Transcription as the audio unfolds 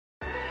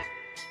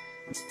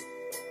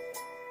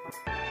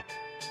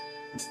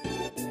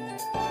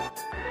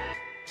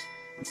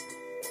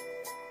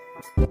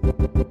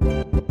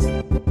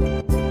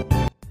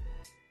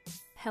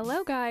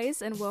Hello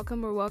guys, and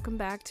welcome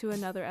back to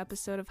another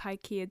episode of High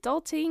Key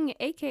Adulting,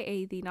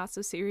 aka the not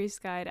so serious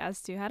guide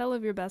as to how to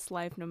live your best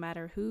life no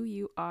matter who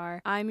you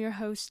are. I'm your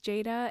host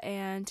Jada,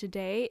 and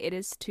today it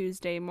is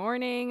Tuesday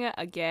morning.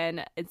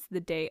 Again, it's the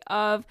day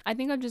of. I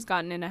think I've just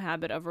gotten in a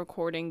habit of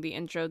recording the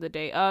intro the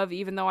day of,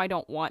 even though I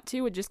don't want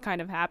to. It just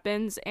kind of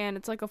happens, and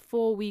it's like a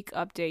full week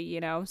update, you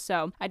know?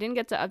 So I didn't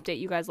get to update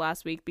you guys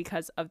last week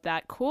because of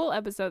that cool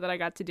episode that I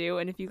got to do,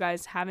 and if you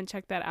guys haven't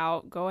checked that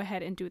out, go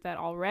ahead and do that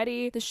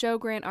already. The show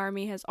Grand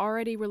Army has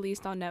already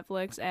released on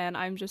Netflix, and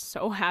I'm just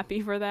so happy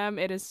for them.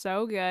 It is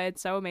so good,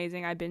 so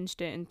amazing. I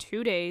binged it in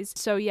 2 days.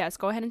 So yes,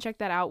 go ahead and check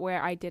that out,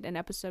 where I did an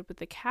episode with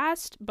the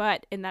cast,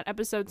 but in that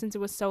episode, since it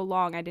was so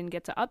long, I didn't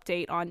get to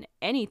update on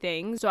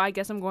anything. So I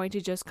guess I'm going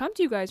to just come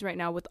to you guys right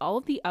now with all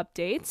of the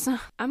updates.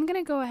 I'm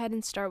gonna go ahead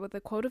and start with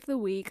the quote of the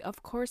week.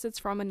 Of course, it's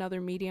from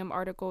another Medium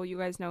article. You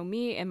guys know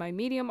me and my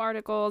Medium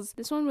articles.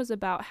 This one was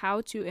about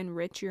how to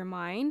enrich your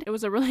mind. It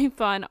was a really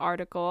fun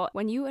article.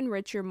 When you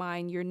enrich your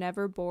mind, you're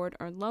never bored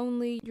or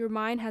lonely. Your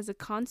mind has a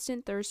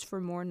constant thirst for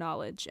more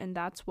knowledge, and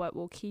that's what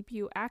will keep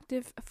you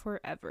active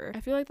forever.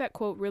 I feel like that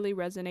quote really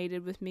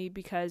resonated with me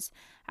because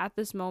at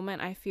this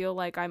moment, I feel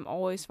like I'm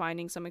always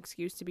finding some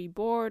excuse to be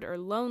bored or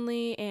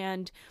lonely,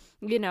 and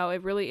you know,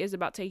 it really is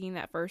about taking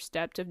that first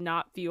step to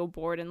not feel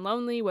bored and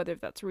lonely, whether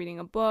that's reading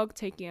a book,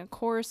 taking a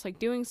course, like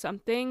doing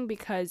something,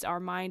 because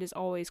our mind is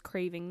always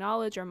craving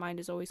knowledge. Our mind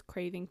is always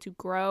craving to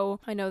grow.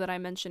 I know that I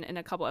mentioned in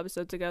a couple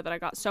episodes ago that I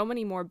got so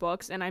many more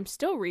books and I'm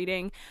still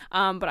reading,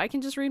 but I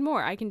can just read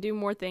more. I can do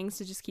more things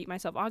to just keep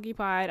myself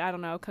occupied. I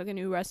don't know, cook a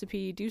new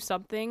recipe, do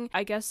something.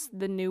 I guess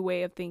the new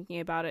way of thinking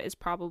about it is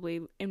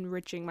probably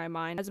enriching my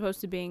mind as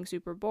opposed to being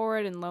super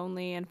bored and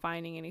lonely and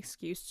finding an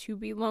excuse to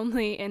be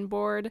lonely and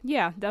bored.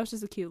 Yeah, that was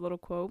just a cute little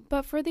quote.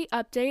 But for the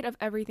update of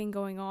everything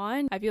going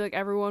on, I feel like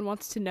everyone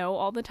wants to know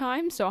all the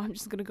time, so I'm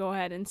just gonna go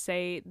ahead and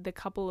say the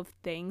couple of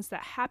things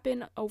that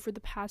happened over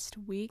the past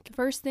week.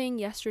 First thing,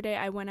 yesterday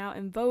I went out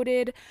and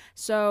voted.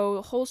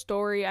 So whole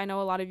story, I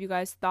know a lot of you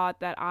guys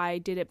thought that I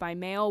did it by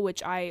mail,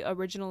 which I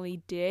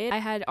originally did. I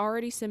had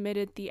already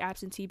submitted the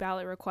absentee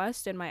ballot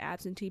request and my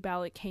absentee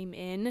ballot came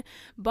in,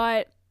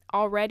 but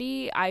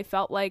already I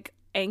felt like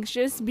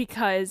anxious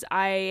because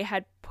I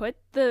had put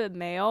the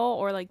mail,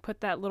 or like put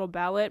that little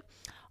ballot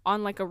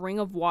on like a ring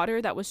of water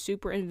that was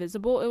super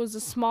invisible. It was a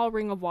small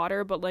ring of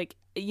water, but like,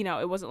 you know,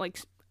 it wasn't like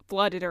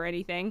flooded or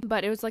anything,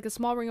 but it was like a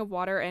small ring of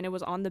water and it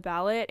was on the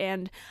ballot,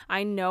 and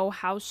I know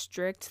how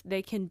strict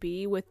they can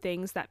be with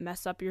things that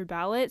mess up your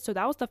ballot. So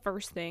that was the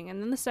first thing.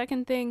 And then the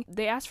second thing,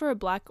 they asked for a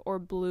black or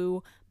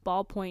blue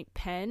ballpoint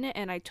pen,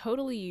 and I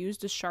totally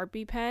used a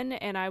Sharpie pen,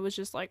 and I was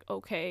just like,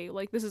 okay,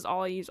 like this is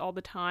all I use all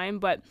the time,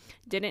 but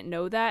didn't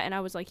know that. And I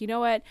was like, you know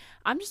what,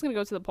 I'm just gonna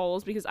go to the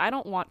polls because I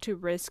don't want to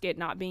risk it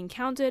not being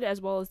counted, as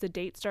well as the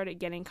date started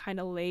getting kind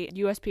of late.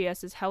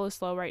 USPS is hella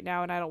slow right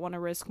now, and I don't want to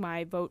risk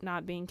my vote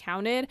not being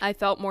counted. I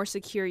felt more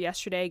secure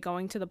yesterday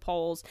going to the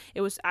polls.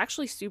 It was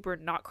actually super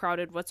not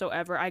crowded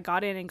whatsoever. I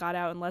got in and got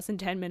out in less than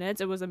 10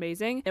 minutes. It was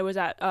amazing. It was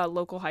at a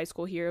local high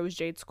school here. It was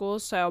Jade School,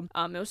 so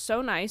it was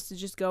so nice to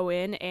just go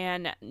in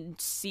and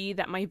see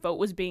that my vote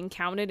was being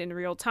counted in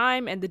real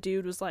time, and the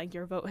dude was like,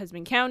 your vote has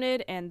been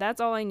counted, and that's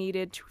all I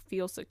needed to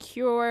feel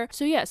secure.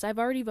 So yes, I've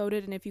already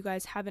voted, and if you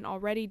guys haven't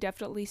already,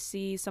 definitely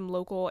see some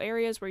local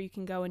areas where you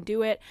can go and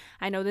do it.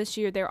 I know this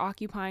year they're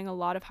occupying a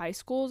lot of high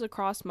schools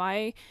across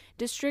my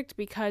district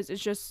because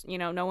it's just, you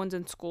know, no one's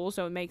in school,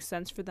 so it makes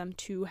sense for them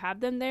to have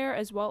them there,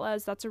 as well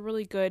as that's a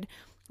really good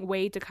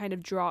way to kind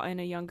of draw in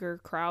a younger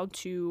crowd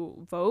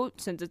to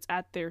vote, since it's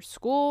at their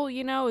school,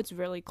 you know, it's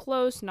really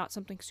close, not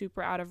something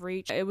super out of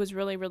reach. It was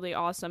really, really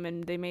awesome,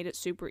 and they made it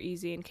super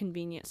easy and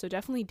convenient, so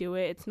definitely do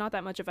it. It's not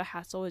that much of a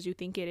hassle as you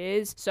think it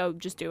is, so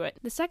just do it.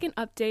 The second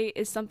update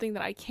is something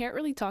that I can't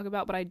really talk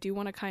about, but I do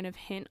want to kind of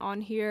hint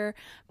on here,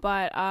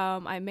 but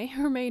I may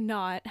or may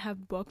not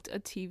have booked a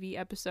TV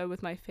episode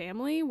with my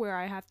family where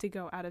I have to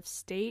go out of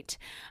state.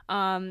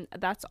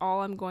 That's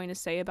all I'm going to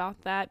say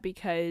about that,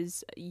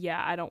 because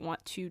yeah, I don't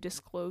want to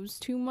disclose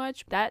too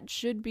much. That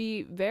should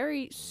be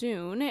very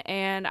soon,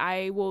 and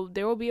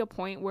there will be a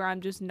point where I'm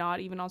just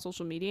not even on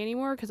social media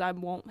anymore because I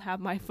won't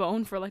have my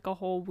phone for like a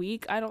whole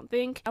week, I don't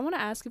think. I want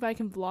to ask if I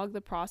can vlog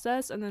the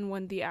process, and then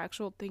when the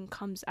actual thing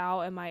comes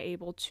out, am I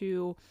able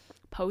to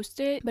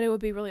post it? But it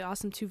would be really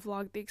awesome to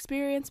vlog the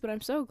experience. But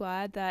I'm so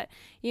glad that,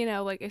 you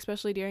know, like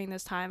especially during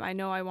this time, I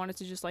know I wanted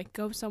to just like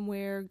go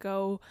somewhere,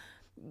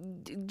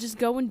 just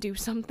go and do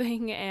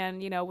something.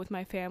 And, you know, with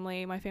my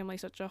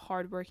family's such a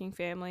hardworking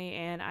family,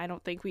 and I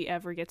don't think we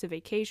ever get to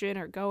vacation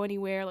or go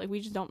anywhere. Like,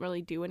 we just don't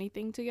really do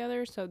anything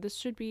together. So this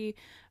should be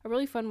a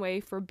really fun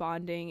way for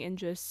bonding and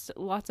just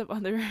lots of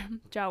other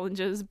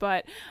challenges.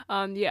 But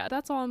yeah,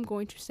 that's all I'm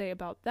going to say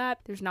about that.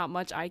 There's not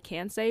much I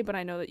can say, but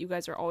I know that you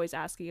guys are always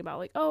asking about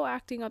like, oh,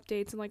 acting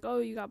updates, and like, oh,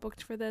 you got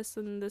booked for this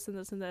and this and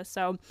this and this.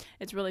 So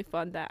it's really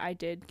fun that I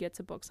did get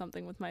to book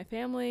something with my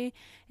family.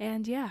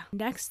 And yeah,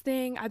 next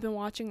thing, I've been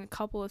watching watching a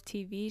couple of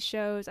TV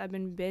shows. I've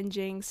been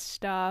binging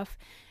stuff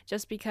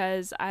just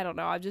because, I don't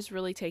know, I'm just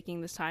really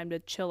taking this time to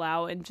chill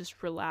out and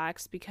just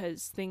relax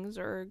because things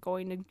are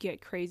going to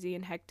get crazy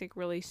and hectic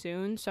really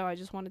soon. So I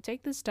just want to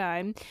take this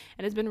time,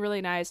 and it's been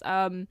really nice.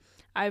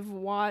 I've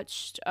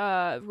watched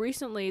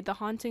recently The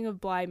Haunting of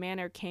Bly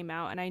Manor came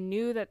out, and I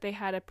knew that they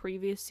had a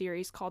previous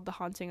series called The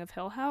Haunting of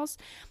Hill House,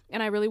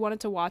 and I really wanted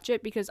to watch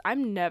it because I've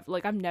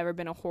never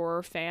been a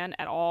horror fan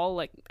at all,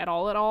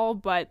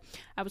 but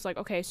I was like,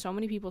 okay, so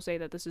many people say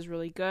that this is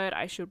really good,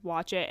 I should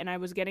watch it. And I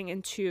was getting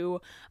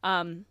into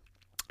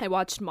I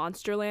watched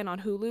Monsterland on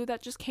Hulu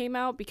that just came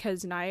out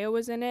because Naya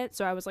was in it.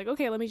 So I was like,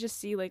 okay, let me just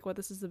see like what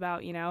this is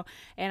about, you know?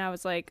 And I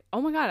was like,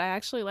 oh my God, I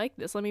actually like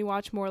this. Let me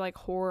watch more like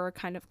horror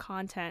kind of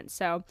content.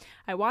 So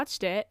I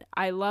watched it.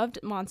 I loved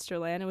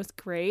Monsterland. It was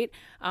great.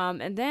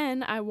 And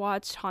then I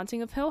watched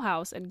Haunting of Hill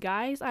House. And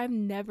guys, I've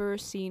never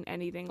seen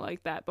anything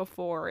like that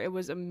before. It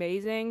was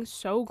amazing.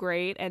 So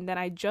great. And then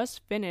I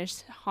just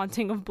finished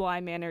Haunting of Bly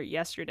Manor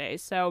yesterday.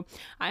 So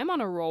I'm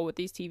on a roll with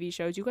these TV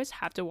shows. You guys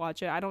have to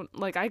watch it. I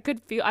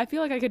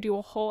feel like I could do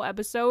a whole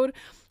episode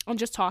on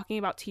just talking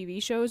about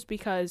TV shows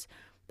because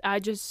I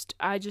just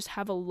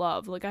have a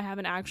love, like I have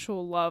an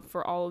actual love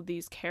for all of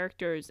these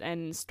characters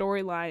and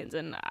storylines,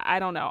 and I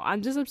don't know,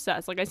 I'm just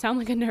obsessed. Like I sound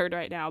like a nerd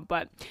right now,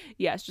 but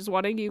yes, just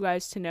wanting you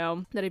guys to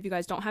know that if you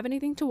guys don't have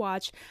anything to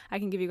watch, I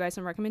can give you guys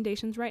some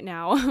recommendations right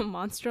now.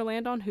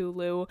 Monsterland on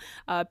Hulu,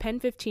 Pen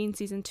 15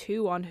 season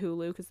 2 on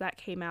Hulu because that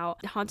came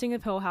out, Haunting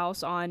of Hill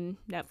House on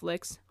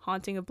Netflix,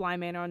 Haunting of Bly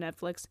Manor on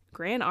Netflix,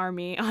 Grand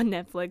Army on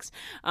Netflix.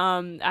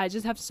 I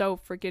just have so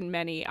freaking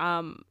many.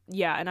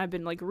 Yeah, and I've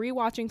been like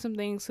rewatching some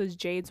things because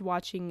Jade's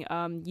watching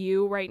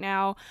You right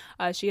now.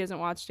 She hasn't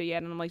watched it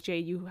yet, and I'm like,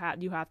 Jade, you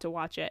have to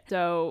watch it.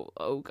 So,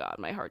 oh God,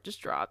 my heart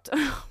just dropped.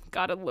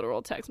 Got a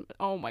literal text.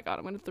 Oh my God,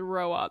 I'm gonna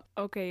throw up.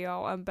 Okay,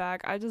 y'all, I'm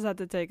back. I just had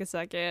to take a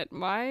second.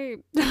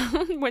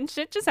 When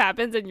shit just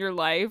happens in your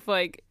life,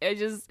 like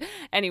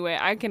anyway,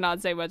 I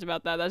cannot say much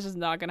about that. That's just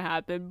not gonna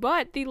happen.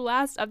 But the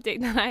last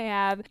update that I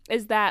have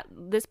is that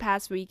this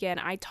past weekend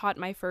I taught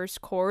my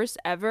first course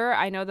ever.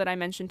 I know that I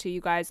mentioned to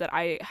you guys that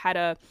I had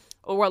a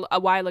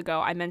while ago,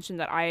 I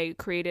mentioned that I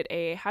created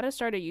a how to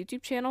start a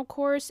YouTube channel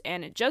course,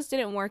 and it just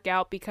didn't work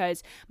out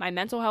because my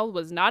mental health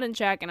was not in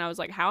check, and I was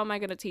like, how am I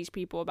going to teach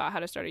people about how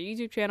to start a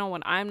YouTube channel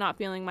when I'm not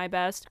feeling my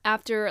best?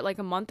 After like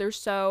a month or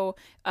so,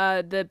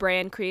 the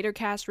brand Creator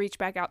Cast reached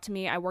back out to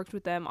me. I worked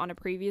with them on a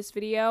previous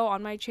video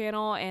on my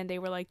channel, and they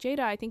were like,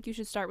 Jada, I think you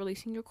should start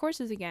releasing your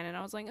courses again. And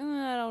I was like,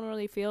 I don't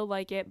really feel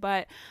like it,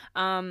 but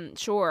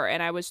sure.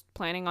 And I was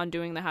planning on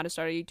doing the how to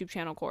start a YouTube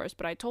channel course,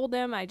 but I told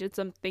them, I did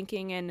some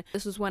thinking, and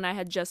this was when I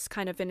had just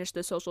kind of finished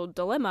The Social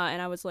Dilemma,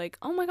 and I was like,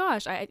 oh my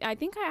gosh, I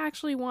think I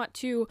actually want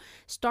to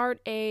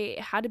start a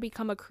how to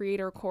become a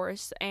creator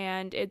course,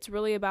 and it's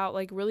really about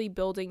like really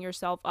building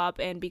yourself up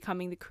and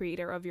becoming the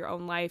creator of your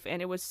own life.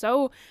 And it was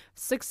so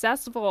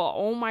successful.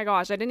 Oh my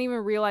gosh, I didn't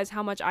even realize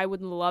how much I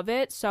would love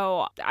it.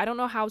 So I don't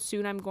know how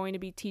soon I'm going to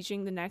be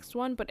teaching the next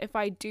one, but if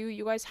I do,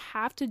 you guys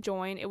have to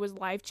join. It was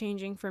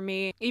life-changing for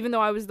me. Even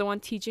though I was the one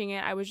teaching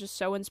it, I was just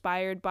so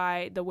inspired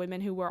by the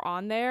women who were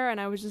on there, and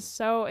I was just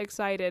so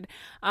excited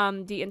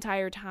the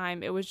entire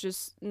time. It was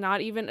just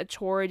not even a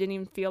chore. It didn't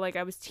even feel like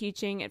I was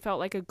teaching. It felt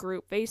like a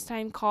group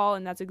FaceTime call,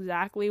 and that's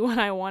exactly what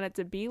I want it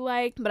to be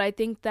like. But I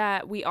think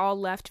that we all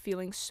left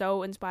feeling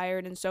so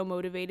inspired and so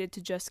motivated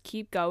to just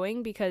keep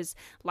going because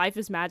life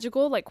is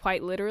magical, like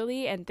quite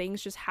literally, and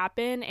things just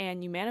happen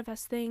and you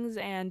manifest things,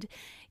 and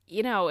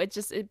you know,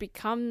 it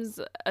becomes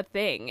a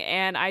thing,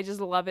 and I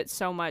just love it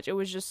so much. It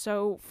was just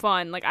so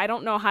fun. Like, I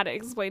don't know how to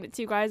explain it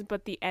to you guys,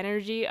 but the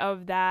energy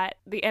of that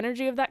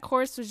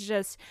course was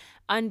just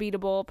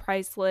unbeatable,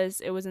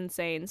 priceless. It was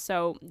insane.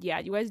 So yeah,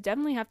 you guys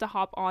definitely have to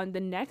hop on the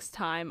next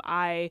time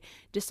I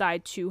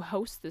decide to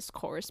host this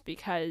course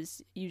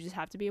because you just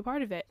have to be a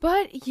part of it.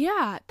 But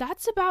yeah,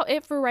 that's about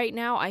it for right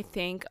now, I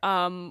think.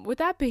 With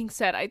that being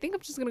said, I think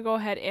I'm just gonna go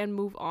ahead and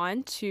move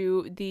on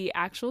to the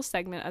actual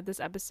segment of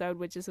this episode,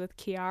 which is with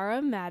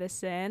Kiara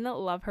Madison.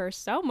 Love her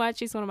so much.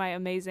 She's one of my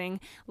amazing,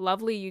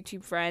 lovely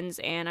YouTube friends,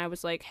 and I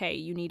was like, hey,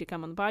 you need to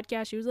come on the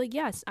podcast. She was like,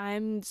 yes,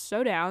 I'm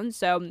so down.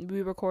 So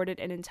we recorded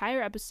an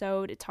entire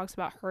episode. It talks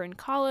about her in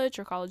college,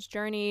 her college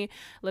journey,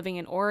 living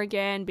in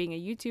Oregon, being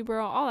a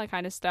YouTuber, all that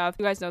kind of stuff.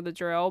 You guys know the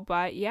drill.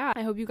 But yeah,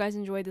 I hope you guys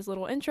enjoyed this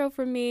little intro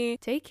from me.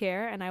 Take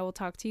care, and I will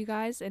talk to you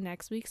guys in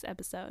next week's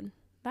episode.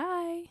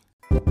 Bye.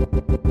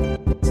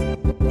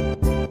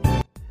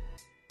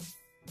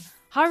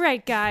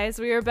 Alright guys,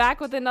 we are back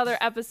with another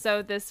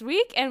episode this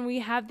week, and we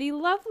have the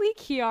lovely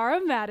Kiara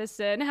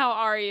Madison. How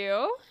are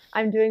you?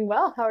 I'm doing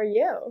well. How are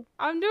you?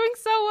 I'm doing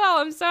so well.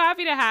 I'm so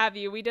happy to have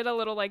you. We did a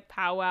little like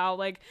powwow,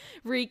 like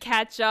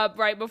re-catch up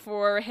right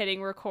before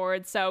hitting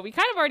record. So we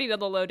kind of already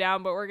did the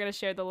lowdown, but we're going to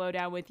share the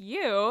lowdown with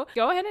you.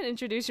 Go ahead and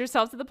introduce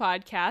yourself to the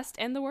podcast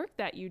and the work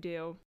that you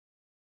do.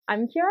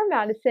 I'm Kiara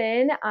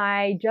Madison.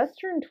 I just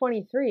turned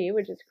 23,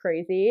 which is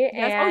crazy.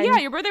 Yes. And Oh, yeah,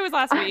 your birthday was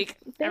last week.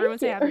 Everyone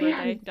say happy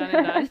birthday. Done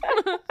and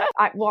done.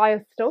 I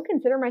still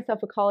consider myself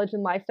a college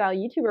and lifestyle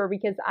YouTuber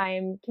because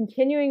I'm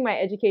continuing my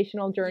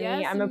educational journey.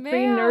 Yes, I'm a ma'am.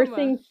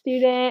 pre-nursing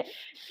student.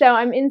 So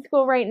I'm in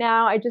school right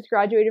now. I just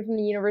graduated from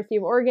the University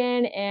of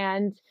Oregon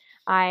and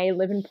I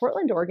live in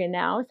Portland, Oregon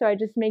now. So I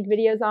just make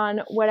videos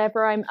on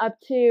whatever I'm up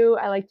to.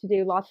 I like to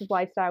do lots of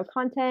lifestyle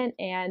content.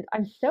 And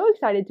I'm so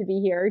excited to be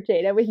here,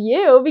 Jada, with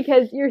you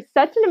because you're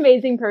such an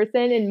amazing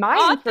person and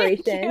my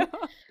inspiration. Thank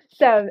you.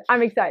 So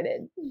I'm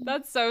excited.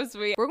 That's so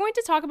sweet. We're going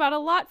to talk about a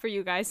lot for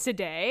you guys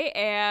today.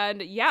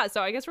 And yeah,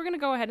 so I guess we're going to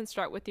go ahead and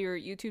start with your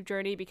YouTube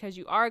journey because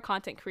you are a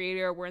content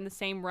creator. We're in the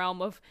same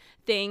realm of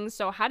things.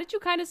 So how did you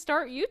kind of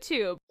start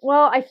YouTube?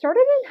 Well, I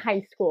started in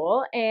high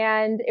school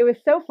and it was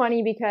so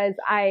funny because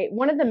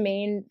one of the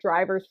main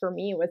drivers for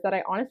me was that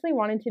I honestly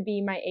wanted to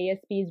be my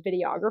ASB's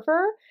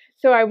videographer.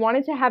 So I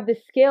wanted to have the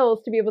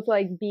skills to be able to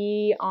like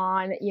be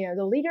on,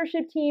 the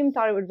leadership team,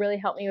 thought it would really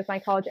help me with my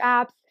college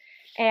apps.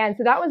 And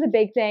so that was a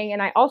big thing.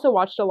 And I also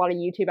watched a lot of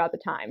YouTube at the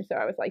time. So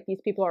I was like,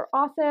 these people are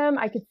awesome.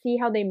 I could see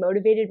how they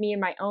motivated me in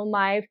my own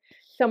life.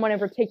 Someone in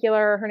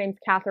particular, her name's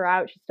Catherine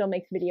Out. She still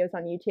makes videos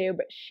on YouTube,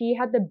 but she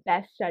had the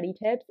best study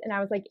tips. And I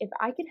was like, if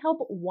I could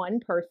help one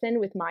person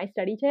with my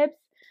study tips,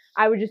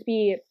 I would just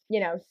be,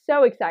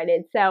 so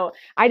excited. So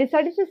I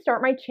decided to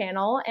start my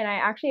channel and I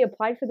actually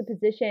applied for the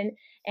position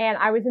and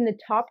I was in the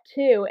top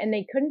 2 and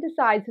they couldn't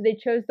decide. So they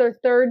chose their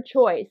third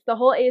choice. The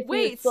whole ASB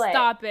Wait, split.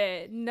 Stop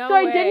it. No So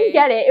way. I didn't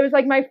get it. It was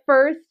like my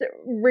first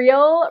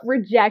real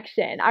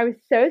rejection. I was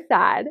so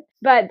sad.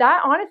 But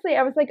that honestly,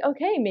 I was like,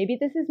 okay, maybe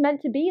this is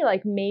meant to be.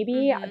 Like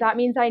maybe that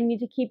means I need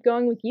to keep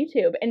going with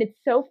YouTube. And it's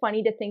so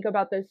funny to think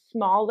about those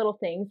small little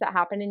things that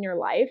happen in your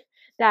life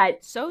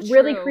that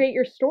really create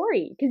your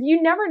story because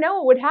you never know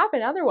what would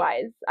happen otherwise.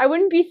 I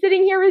wouldn't be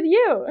sitting here with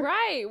you.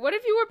 Right. What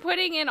if you were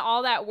putting in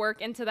all that work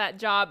into that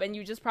job and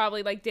you just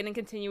probably like didn't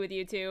continue with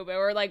YouTube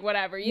or like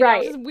whatever, you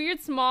know, just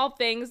weird small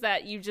things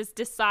that you just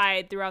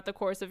decide throughout the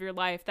course of your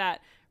life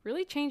that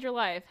really change your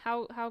life.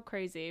 How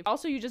crazy.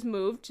 Also, you just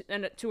moved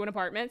to an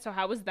apartment. So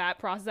how was that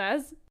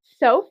process?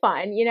 So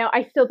fun.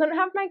 I still don't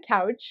have my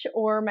couch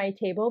or my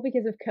table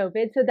because of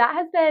COVID. So that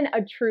has been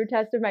a true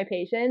test of my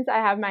patience. I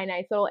have my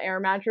nice little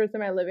air mattress in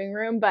my living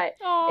room, but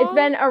It's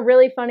been a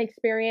really fun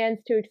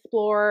experience to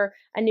explore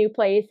a new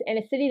place in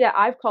a city that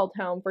I've called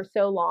home for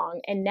so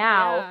long. And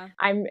now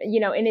I'm,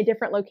 in a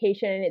different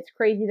location. And it's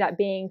crazy that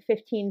being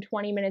 15,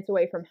 20 minutes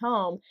away from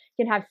home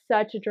can have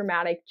such a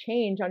dramatic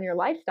change on your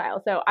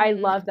lifestyle. So I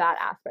love that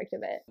aspect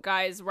of it.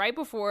 Guys, right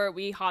before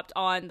we hopped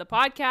on the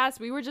podcast,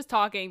 we were just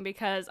talking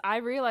because I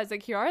realized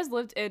that Kiara's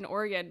lived in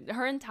Oregon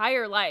her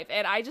entire life.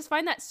 And I just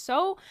find that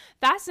so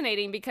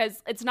fascinating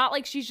because it's not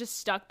like she's just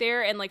stuck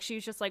there and like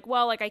she's just like,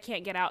 well, like I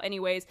can't get out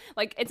anyways.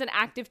 Like it's an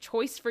active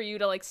choice for you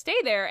to like stay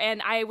there.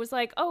 And I was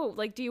like, oh,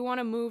 like do you want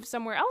to move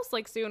somewhere else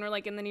like soon or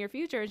like in the near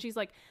future? And she's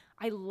like,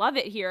 I love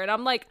it here. And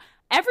I'm like,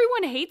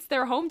 everyone hates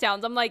their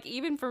hometowns. I'm like,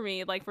 even for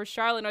me, like for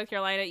Charlotte, North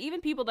Carolina,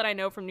 even people that I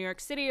know from New York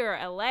City or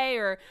LA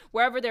or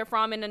wherever they're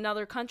from in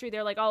another country,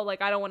 they're like, oh,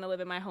 like I don't want to live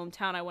in my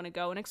hometown. I want to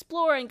go and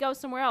explore and go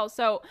somewhere else.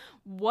 So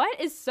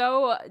what is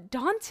so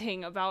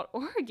daunting about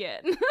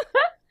Oregon?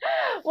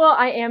 Well,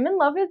 I am in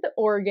love with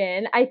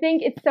Oregon. I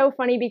think it's so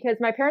funny because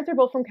my parents are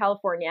both from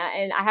California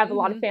and I have a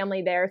lot of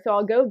family there. So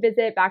I'll go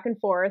visit back and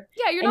forth.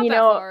 Yeah, you're not that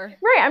far.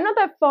 Right, I'm not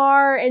that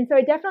far. And so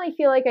I definitely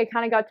feel like I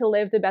kind of got to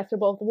live the best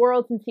of both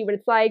worlds and see what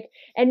it's like.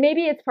 And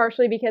maybe it's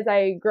partially because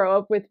I grew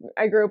up with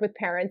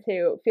parents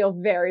who feel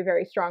very,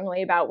 very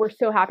strongly about we're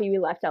so happy we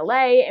left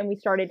LA and we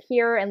started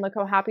here and look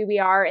how happy we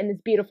are in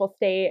this beautiful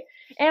state.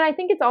 And I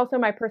think it's also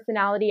my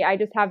personality. I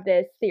just have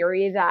this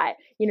theory that,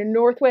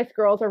 Northwest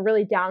girls are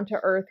really down to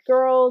earth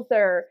girls.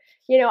 They're,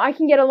 I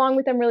can get along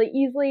with them really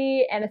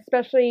easily. And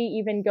especially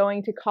even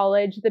going to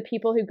college, the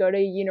people who go to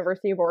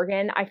University of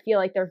Oregon, I feel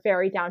like they're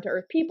very down to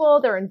earth people.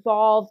 They're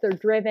involved, they're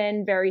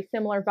driven, very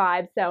similar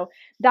vibes. So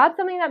that's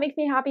something that makes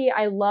me happy.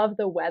 I love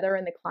the weather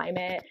and the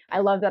climate.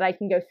 I love that I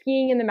can go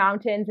skiing in the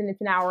mountains and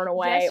it's an hour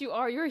away. Yes, you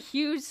are. You're a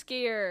huge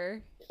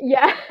skier.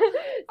 Yeah.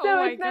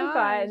 So it's been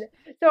fun.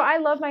 So I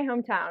love my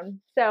hometown.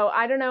 So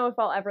I don't know if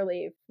I'll ever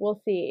leave.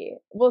 We'll see.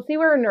 We'll see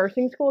where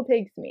nursing school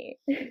takes me.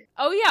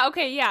 Oh, yeah.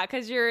 Okay. Yeah.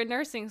 Because you're in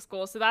nursing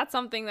school. So that's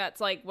something that's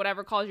like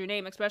whatever calls your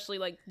name, especially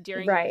like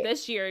during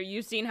this year.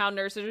 You've seen how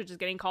nurses are just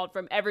getting called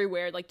from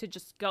everywhere, like to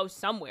just go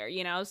somewhere,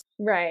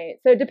 Right.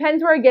 So it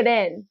depends where I get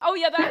in. Oh,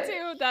 yeah. That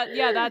too.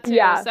 That too.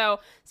 Yeah.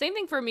 So same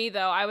thing for me,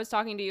 though. I was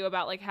talking to you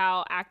about like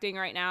how acting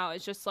right now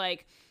is just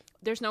like,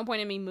 there's no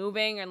point in me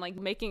moving and like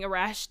making a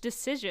rash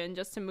decision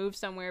just to move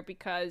somewhere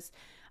because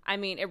I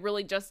mean, it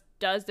really just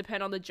does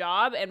depend on the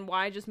job, and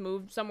why just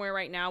move somewhere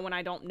right now when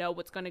I don't know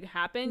what's going to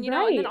happen, you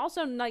know? And then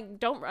also, like,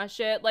 don't rush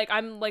it. Like,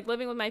 I'm, like,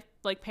 living with my,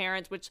 like,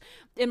 parents, which,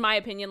 in my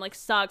opinion, like,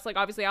 sucks. Like,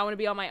 obviously, I want to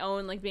be on my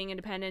own, like, being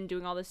independent,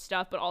 doing all this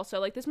stuff, but also,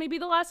 like, this may be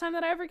the last time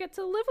that I ever get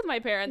to live with my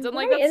parents. And,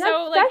 like, that's and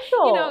so, that's like,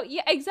 special. you know,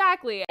 yeah,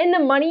 exactly. And the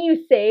money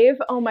you save,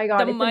 oh my God,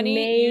 the it's money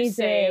amazing. You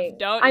save,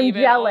 I'm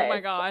jealous. Oh my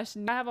gosh.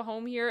 I have a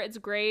home here. It's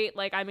great.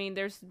 Like, I mean,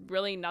 there's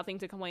really nothing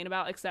to complain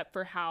about except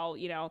for how,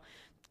 you know,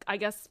 I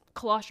guess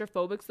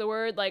claustrophobic's the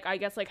word. Like, I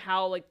guess, like,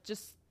 how, like,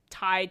 just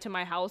tied to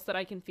my house that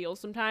I can feel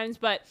sometimes,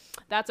 but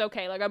that's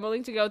okay. Like, I'm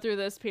willing to go through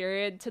this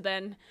period to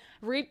then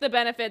reap the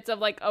benefits of,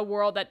 like, a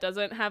world that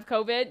doesn't have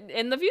COVID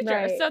in the future.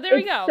 Right. So there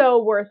we go.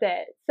 So worth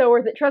it. So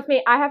worth it. Trust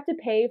me, I have to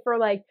pay for,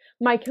 like,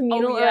 my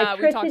communal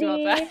electricity, we talked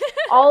about that.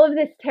 all of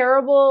this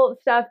terrible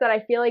stuff that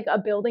I feel like a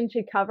building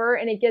should cover,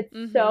 and it gets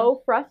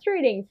so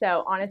frustrating.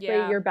 So honestly,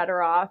 you're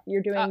better off.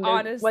 You're doing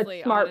what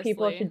smart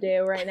people should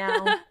do right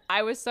now.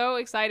 I was so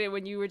excited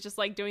when you were just,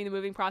 like, doing the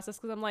moving process,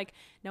 because I'm like,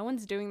 no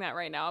one's doing that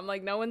right now. I'm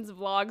like, no one's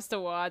vlogs to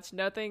watch,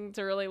 nothing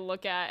to really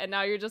look at, and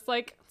now you're just,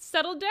 like,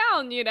 settled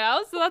down, you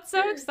know? So that's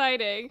so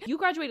exciting. You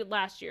graduated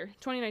last year,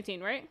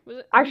 2019, right? Was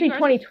it? Actually,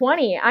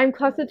 2020. I'm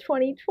class of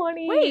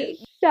 2020. Wait.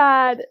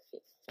 Sad.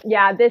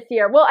 Yeah, this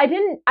year. Well,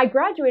 I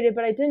graduated,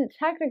 but I didn't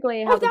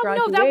technically have a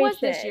graduation. No, that was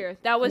this year.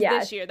 That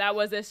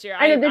was this year.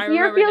 I know, this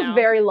year feels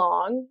very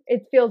long.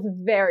 It feels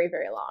very,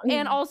 very long.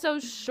 And also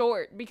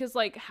short, because,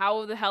 like,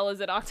 how the hell is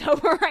it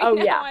October right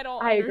now? Yeah, I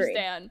don't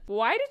understand. Agree.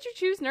 Why did you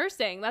choose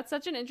nursing? That's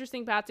such an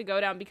interesting path to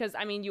go down, because,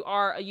 I mean, you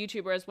are a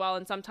YouTuber as well,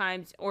 and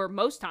sometimes, or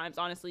most times,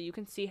 honestly, you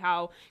can see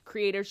how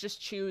creators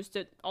just choose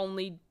to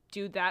only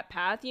do that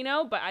path, you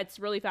know, but it's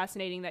really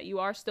fascinating that you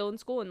are still in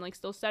school and, like,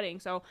 still studying.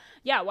 So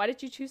yeah, why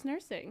did you choose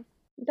nursing?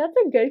 That's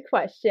a good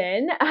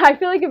question. I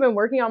feel like I've been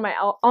working on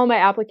all my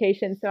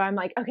applications, so I'm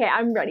like, okay,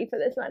 I'm ready for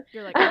this one.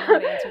 You're like, I know how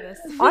to answer this.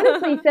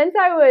 Honestly, since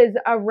I was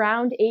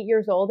around 8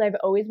 years old, I've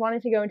always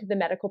wanted to go into the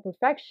medical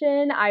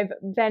profession. I've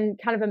been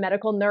kind of a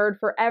medical nerd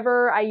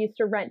forever. I used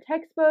to rent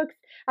textbooks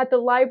at the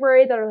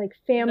library that are like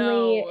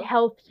family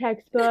health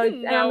textbooks,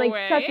 and I'm like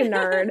such a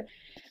nerd.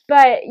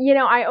 But, you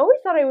know, I always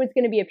thought I was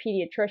going to be a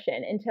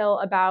pediatrician until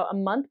about a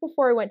month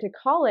before I went to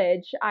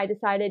college. I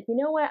decided, you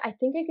know what, I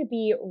think I could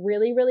be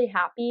really, really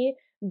happy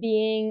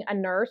being a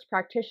nurse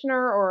practitioner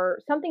or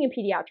something in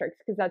pediatrics,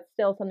 because that's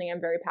still something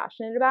I'm very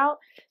passionate about.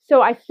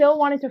 So I still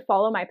wanted to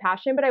follow my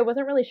passion, but I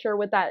wasn't really sure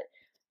what that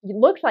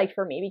looked like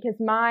for me, because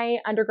my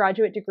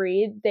undergraduate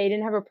degree, they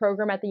didn't have a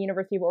program at the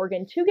University of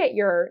Oregon to get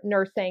your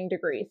nursing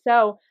degree.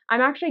 So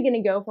I'm actually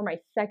going to go for my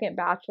second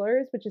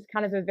bachelor's, which is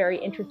kind of a very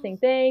interesting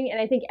thing.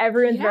 And I think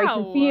everyone's very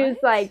confused.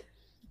 What? Like,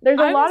 there's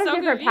a lot of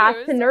different paths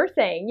to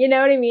nursing. You know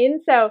what I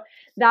mean? So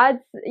there's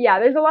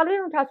a lot of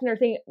different paths to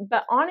nursing.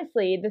 But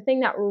honestly, the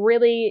thing that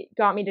really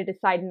got me to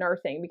decide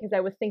nursing, because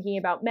I was thinking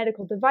about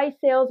medical device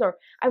sales, or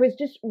I was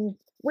just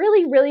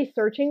really, really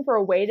searching for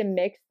a way to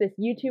mix this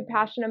YouTube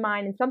passion of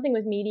mine and something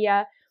with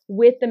media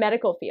with the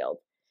medical field.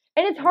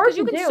 And it's hard to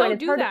do, and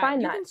it's hard to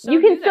find that.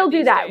 You can still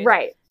do that,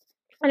 right.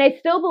 And I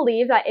still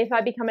believe that if I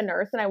become a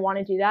nurse and I want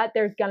to do that,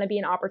 there's going to be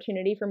an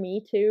opportunity for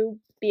me to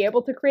be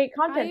able to create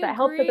content that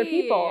helps other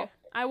people.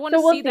 I want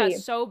to see that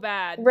so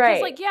bad. Right.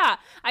 Because, like, yeah,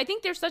 I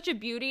think there's such a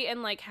beauty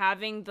in, like,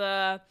 having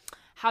the,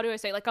 how do I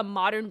say, like, a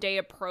modern day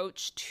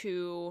approach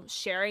to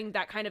sharing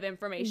that kind of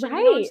information. Right.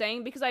 You know what I'm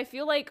saying? Because I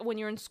feel like when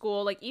you're in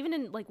school, like, even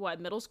in, like,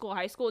 middle school,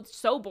 high school, it's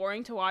so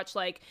boring to watch,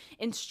 like,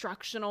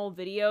 instructional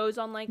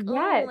videos on, like,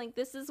 oh, like,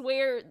 this is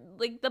where,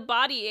 like, the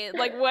body is,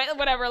 like,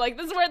 whatever, like,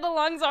 this is where the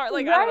lungs are,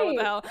 like, I don't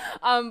know what the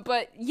hell.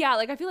 But yeah,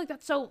 like, I feel like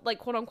that's so, like,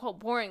 quote unquote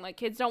boring. Like,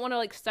 kids don't want to,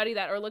 like, study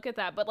that or look at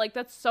that, but, like,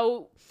 that's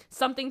so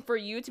something for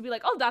you to be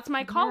like, oh, that's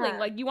my calling.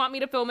 Like, you want me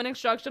to film an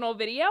instructional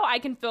video? I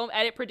can film,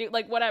 edit, produce,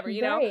 like, whatever,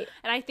 you know?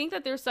 And I think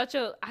that there's such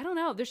a, I don't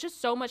know, there's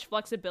just so much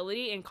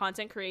flexibility in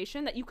content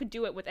creation that you could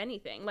do it with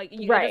anything. Like,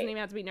 it doesn't even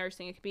have to be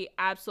nursing. It could be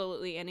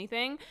absolutely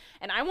anything.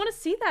 And I want to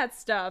see that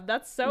stuff.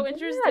 That's so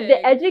interesting.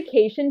 The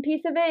education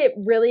piece of it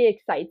really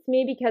excites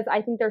me, because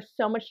I think there's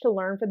so much to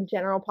learn for the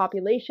general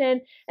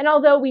population. And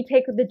although we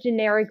take the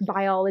generic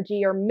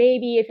biology, or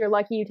maybe if you're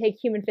lucky, you take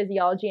human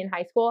physiology in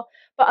high school.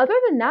 But other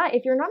than that,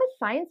 if you're not a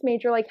science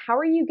major, like, how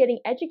are you getting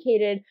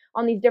educated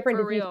on these different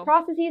disease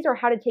processes or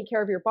how to take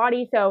care of your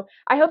body? So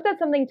I hope that's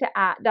something to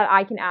add, that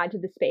I can add to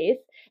the space.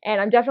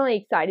 And I'm definitely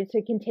excited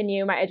to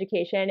continue my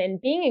education.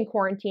 And being in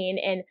quarantine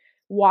and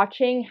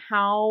watching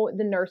how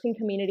the nursing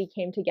community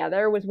came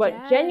together was what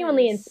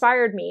genuinely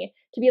inspired me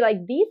to be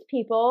like, these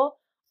people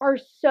are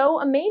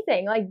so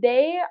amazing. Like,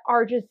 they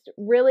are just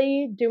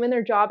really doing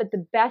their job at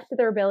the best of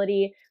their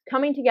ability,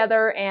 coming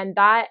together. And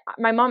that,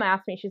 my mom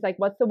asked me, she's like,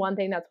 what's the one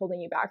thing that's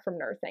holding you back from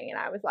nursing? And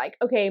I was like,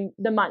 okay,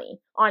 the money,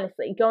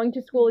 honestly, going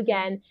to school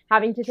again,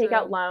 having to take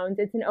out loans.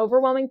 It's an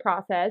overwhelming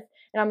process.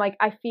 And I'm like,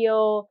 I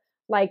feel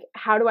like,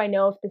 how do I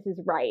know if this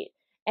is right?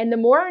 And the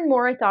more and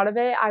more I thought of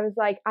it, I was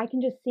like, I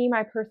can just see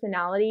my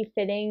personality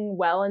fitting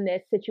well in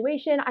this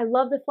situation. I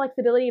love the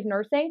flexibility of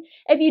nursing.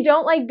 If you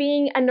don't like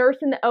being a nurse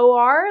in the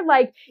OR,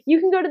 like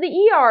you can go to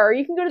the ER, or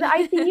you can go to the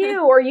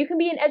ICU, or you can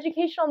be an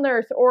educational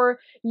nurse, or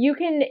you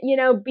can,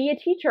 be a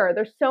teacher.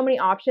 There's so many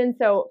options.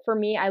 So for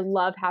me, I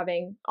love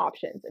having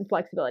options and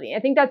flexibility.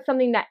 I think that's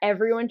something that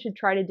everyone should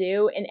try to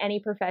do in any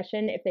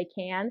profession if they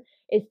can,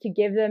 is to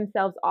give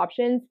themselves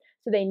options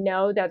so they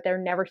know that they're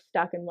never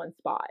stuck in one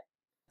spot.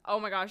 Oh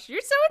my gosh,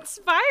 you're so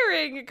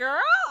inspiring, girl.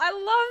 I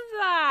love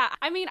that.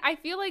 I mean, I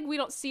feel like we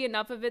don't see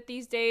enough of it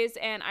these days,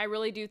 and I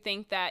really do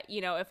think that,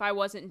 if I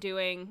wasn't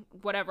doing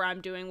whatever I'm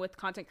doing with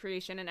content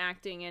creation and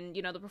acting and,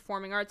 the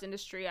performing arts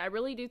industry, I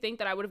really do think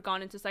that I would have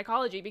gone into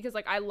psychology because,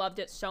 like, I loved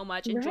it so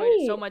much, enjoyed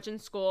it so much in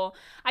school.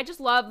 I just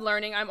love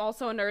learning. I'm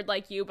also a nerd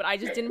like you, but I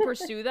just didn't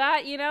pursue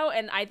that,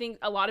 and I think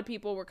a lot of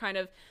people were kind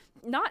of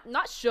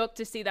not shook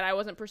to see that I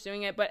wasn't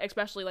pursuing it, but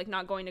especially like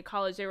not going to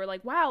college. They were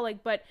like, wow,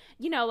 like, but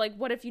like,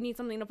 what if you need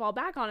something to fall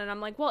back on? And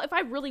I'm like, well, if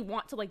I really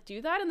want to like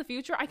do that in the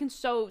future, I can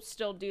still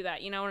do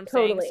that. You know what I'm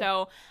saying?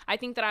 So I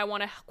think that I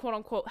want to quote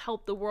unquote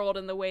help the world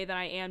in the way that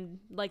I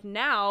am like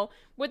now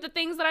with the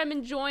things that I'm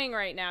enjoying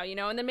right now,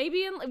 and then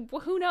maybe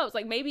who knows,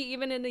 like maybe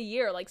even in a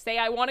year, like say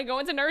I want to go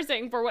into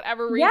nursing for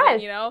whatever reason,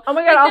 Oh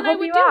my God, I'll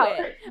help you out.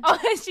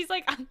 Oh, she's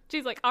like,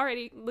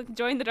 alrighty, look,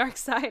 join the dark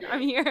side.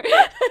 I'm here.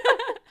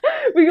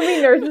 We could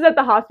be nurses at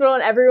the hospital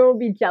and everyone will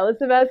be jealous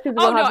of us because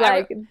we'll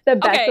have the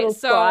best little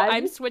squad.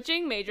 I'm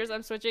switching majors.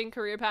 I'm switching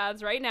career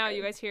paths right now.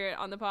 You guys hear it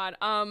on the pod.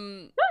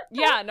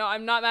 Yeah, no,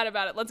 I'm not mad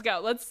about it. Let's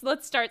go.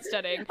 Let's start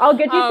studying. I'll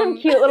get you some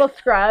cute little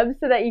scrubs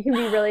so that you can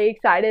be really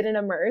excited and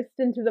immersed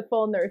into the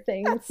full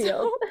nursing field.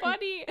 So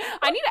funny.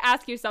 I need to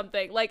ask you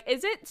something. Like,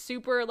 is it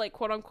super like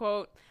quote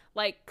unquote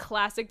like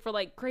classic for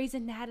like Grey's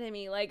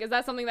Anatomy? Like, is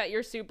that something that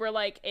you're super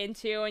like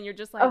into and you're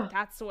just like,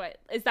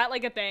 is that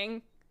like a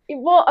thing?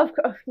 Well, of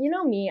course, you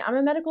know me, I'm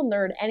a medical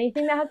nerd.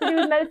 Anything that has to do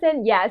with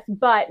medicine, yes.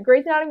 But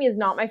Grey's Anatomy is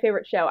not my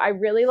favorite show. I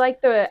really like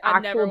the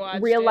actual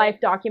real life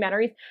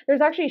documentaries.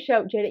 There's actually a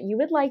show, Jada, you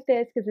would like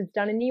this because it's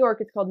done in New York.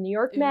 It's called New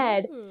York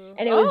Med,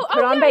 and it was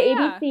put on by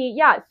ABC.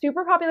 Yeah,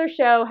 super popular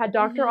show. Had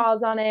Dr.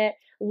 Oz on it.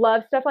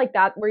 Love stuff like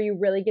that where you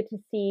really get to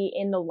see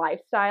in the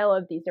lifestyle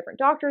of these different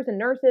doctors and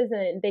nurses,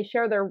 and they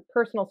share their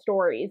personal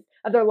stories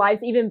of their lives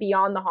even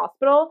beyond the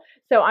hospital.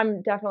 So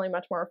I'm definitely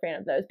much more a fan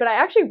of those. But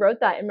I actually wrote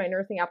that in my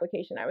nursing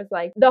application. I was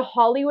like, the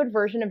Hollywood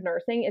version of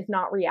nursing is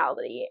not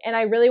reality. And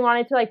I really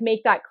wanted to like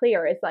make that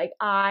clear. It's like,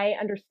 I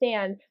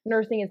understand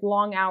nursing is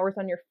long hours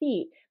on your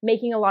feet,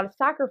 making a lot of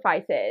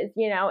sacrifices.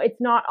 It's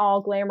not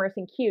all glamorous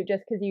and cute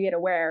just because you get to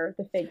wear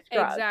the fake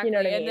scrubs. Exactly. You know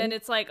what I mean? And then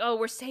it's like, oh,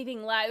 we're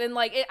saving lives. And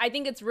like, I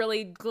think it's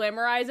really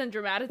glamorized and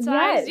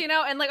dramatized,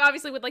 and like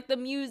obviously with like the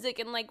music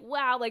and like,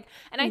 wow, like,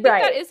 and I think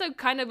that is a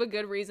kind of a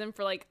good reason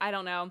for like, I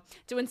don't know,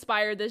 to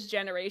inspire this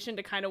generation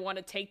to kind of want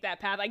to take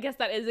that path. I guess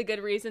that is a good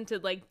reason to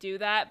like do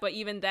that. But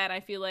even then I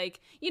feel like,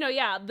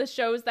 the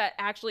shows that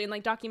actually, and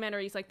like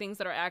documentaries, like things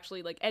that are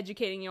actually like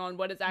educating you on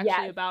what it's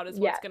actually about is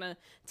what's gonna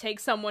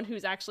take someone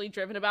who's actually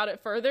driven about it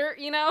further.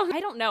 I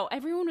don't know,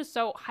 everyone was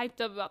so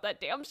hyped up about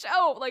that damn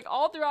show like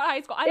all throughout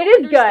high school. It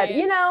is good.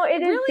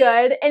 It is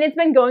good, and it's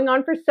been going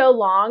on for so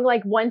long.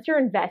 Like once you're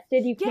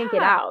invested, you can't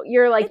get out.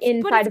 You're like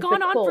inside but it's of the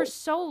gone on cult for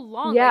so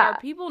long. Yeah, like, are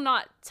people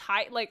not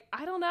tight? Like,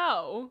 I don't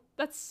know.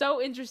 That's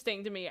so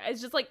interesting to me. It's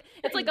just like,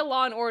 it's like a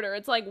Law and Order.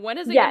 It's like, when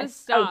is it gonna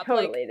stop?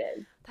 Totally like, it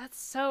is.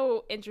 That's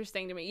so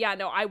interesting to me. Yeah,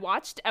 no, I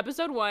watched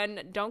episode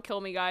 1. Don't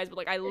kill me, guys, but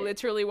like I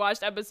literally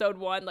watched episode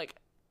 1 like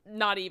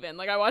not even.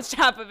 Like I watched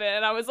half of it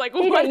and I was like,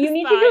 what you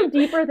need to go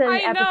deeper than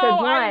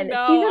episode 1.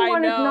 Season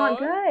 1 is not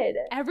good.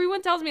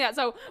 Everyone tells me that.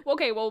 So,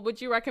 okay, well, would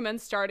you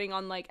recommend starting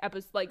on like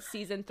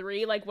season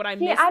 3? Like would I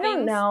miss I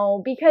don't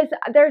know, because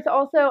there's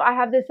also, I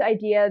have this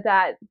idea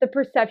that the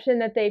perception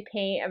that they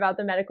paint about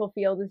the medical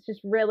field is just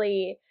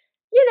really,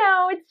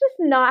 it's just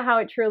not how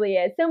it truly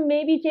is. So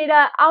maybe,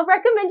 Jada, I'll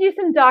recommend you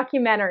some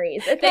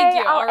documentaries. Okay, thank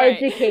you. I'll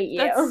educate you.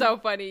 That's so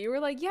funny. You were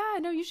like, yeah,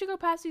 no, you should go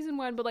past season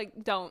 1, but like,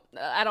 don't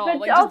at all. But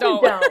like, just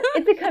don't.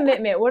 It's a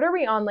commitment. What are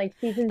we on? Like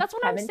season 17? That's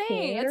what I'm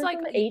saying. It's like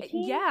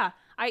 18. Yeah.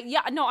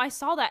 I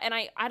saw that, and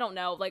I don't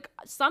know. Like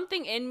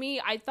something in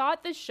me, I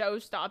thought the show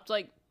stopped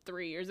like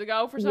 3 years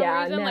ago for some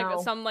reason, like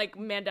some like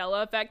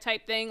Mandela effect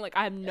type thing. Like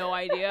I have no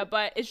idea,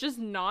 but it's just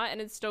not, and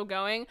it's still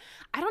going.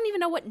 I don't even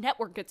know what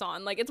network it's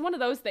on. Like it's one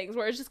of those things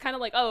where it's just kind of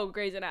like, oh,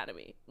 Grey's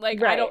Anatomy.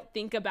 Like I don't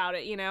think about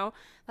it,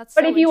 That's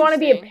but so if you want to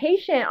be a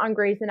patient on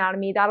Grey's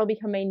Anatomy, that'll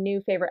become a new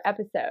favorite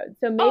episode.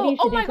 So maybe you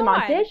should do some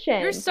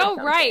auditions. You're so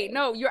right.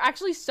 No, you're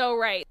actually so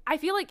right. I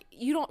feel like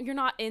you're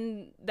not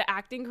in the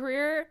acting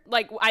career.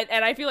 Like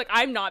I feel like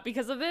I'm not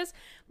because of this.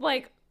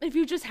 Like if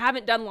you just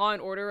haven't done Law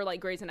and Order or like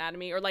Grey's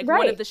Anatomy or like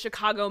one of the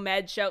Chicago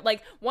Med show,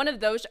 like one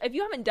of those, if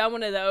you haven't done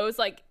one of those,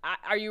 like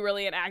are you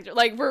really an actor?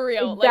 Like for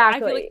real. Exactly. Like I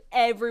feel like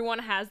everyone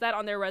has that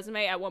on their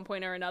resume at one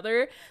point or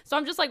another. So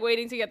I'm just like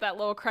waiting to get that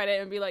little credit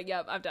and be like,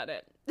 yep, I've done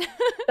it.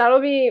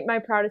 That'll be my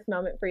proudest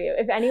moment for you.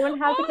 If anyone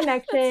has a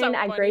connection so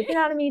at funny. Grey's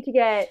Anatomy to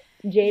get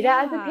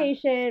Jada as a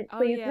patient,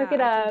 please hook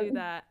it up. I can do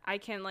that. I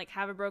can like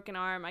have a broken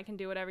arm. I can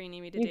do whatever you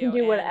need me to do. You can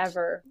do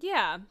whatever.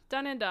 Yeah,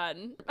 done and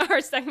done.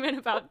 Our segment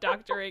about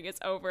doctoring is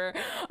over.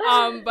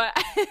 But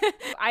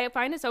I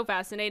find it so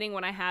fascinating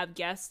when I have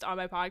guests on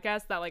my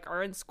podcast that like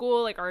are in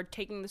school, like are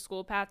taking the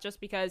school path, just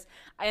because,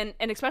 and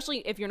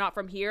especially if you're not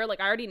from here,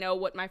 like I already know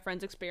what my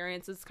friends'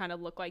 experiences kind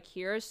of look like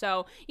here.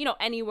 So, you know,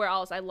 anywhere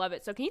else, I love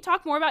it. So can you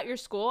talk more about your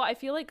school? I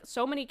feel like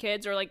so many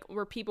kids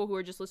or people who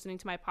are just listening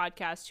to my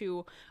podcast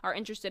who are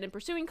interested in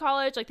pursuing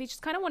college, like they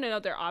just kind of want to know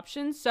their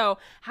options. So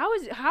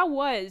how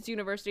was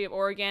University of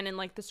Oregon and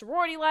like the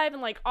sorority life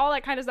and like all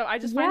that kind of stuff? I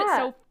just find it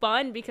so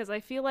fun because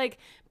I feel like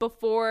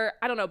before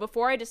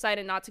I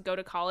decided not to go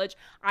to college,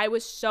 I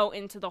was so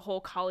into the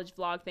whole college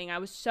vlog thing. I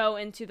was so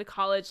into the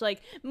college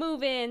like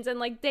move-ins and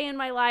like day in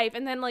my life,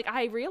 and then like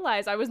I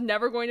realized I was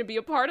never going to be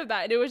a part of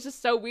that, and it was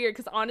just so weird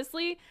because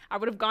honestly I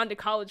would have gone to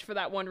college for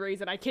that one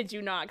reason, I kid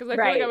you not, because I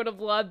feel like I would have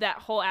loved that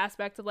whole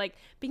aspect of like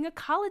being a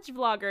college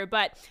vlogger.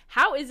 But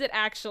how is it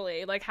actually?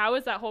 Like, how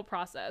is that whole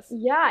process?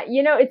 Yeah,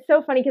 you know, it's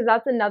so funny because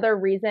that's another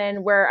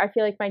reason where I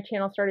feel like my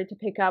channel started to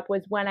pick up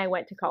was when I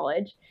went to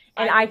college.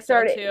 And I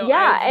started, so too.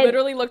 I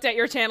literally looked at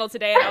your channel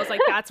today and I was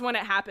like, that's when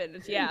it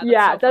happened. Yeah.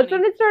 That's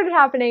when it started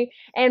happening.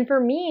 And for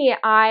me,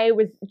 I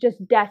was just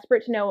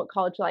desperate to know what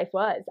college life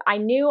was. I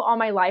knew all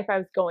my life I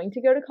was going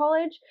to go to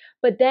college,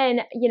 but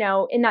then, you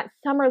know, in that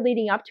summer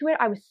leading up to it,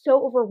 I was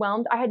so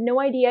overwhelmed. I had no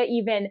idea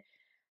even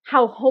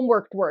how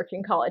homework worked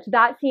in college.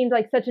 That seemed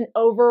like such an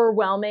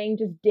overwhelming,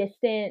 just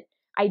distant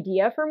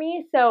idea for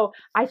me. So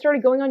I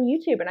started going on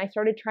YouTube and I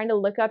started trying to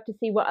look up to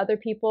see what other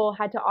people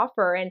had to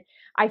offer. And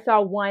I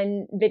saw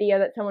one video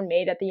that someone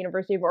made at the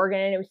University of Oregon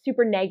and it was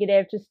super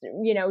negative, just,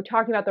 you know,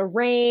 talking about the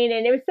rain,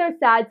 and it was so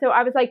sad. So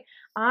I was like,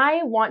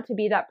 I want to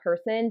be that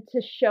person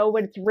to show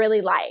what it's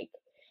really like.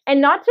 And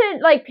not to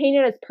like paint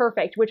it as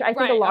perfect, which I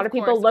think a lot of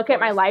people look at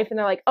my life and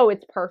they're like, oh,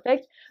 it's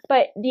perfect.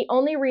 But the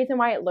only reason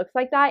why it looks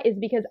like that is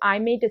because I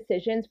made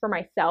decisions for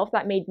myself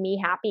that made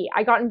me happy.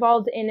 I got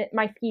involved in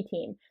my ski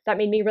team. That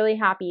made me really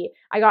happy.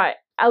 I got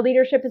a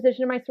leadership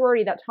position in my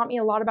sorority that taught me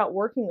a lot about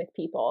working with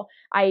people.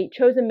 I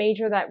chose a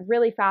major that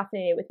really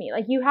fascinated with me.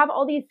 Like, you have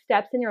all these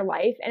steps in your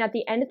life, and at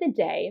the end of the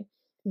day,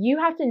 you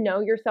have to know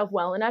yourself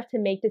well enough to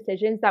make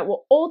decisions that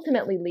will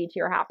ultimately lead to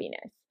your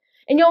happiness.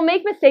 And you'll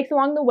make mistakes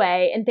along the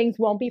way and things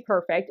won't be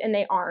perfect, and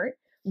they aren't.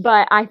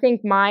 But I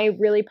think my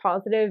really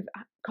positive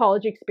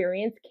college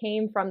experience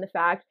came from the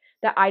fact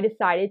that I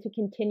decided to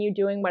continue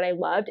doing what I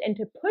loved and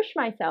to push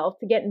myself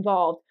to get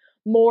involved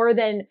more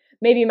than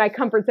maybe my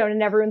comfort zone.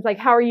 And everyone's like,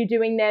 how are you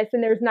doing this?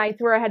 And there's nights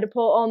where I had to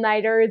pull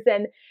all-nighters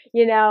and,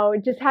 you know,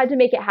 just had to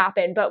make it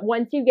happen. But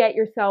once you get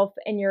yourself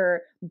and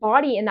your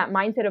body in that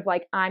mindset of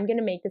like, I'm going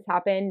to make this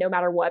happen no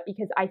matter what,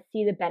 because I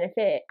see the benefit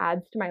it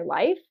adds to my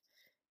life,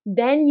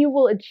 then you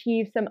will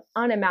achieve some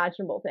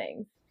unimaginable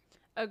things.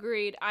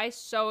 Agreed. I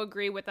so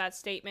agree with that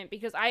statement,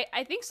 because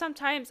I think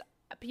sometimes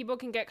people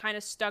can get kind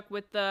of stuck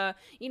with the,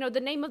 you know, the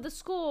name of the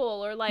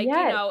school, or like, you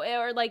know,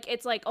 or like,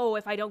 it's like, oh,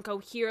 if I don't go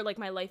here, like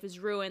my life is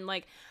ruined.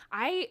 Like,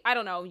 I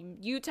don't know,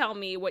 you tell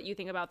me what you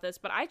think about this,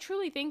 but I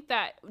truly think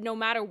that no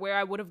matter where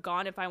I would have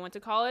gone if I went to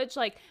college,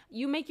 like,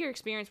 you make your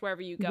experience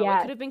wherever you go.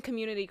 It could have been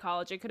community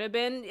college. It could have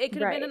been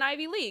an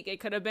Ivy League. It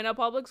could have been a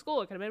public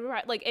school. It could have been,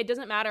 like, it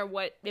doesn't matter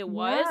what it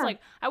was. Like,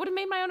 I would have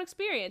made my own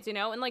experience, you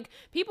know? And like,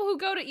 people who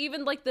go to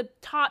even like the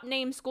top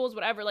name schools,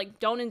 whatever, like,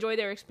 don't enjoy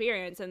their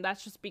experience. And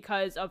that's just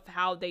because of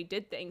how they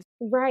did things.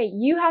 Right.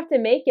 You have to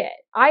make it.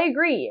 I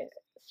agree.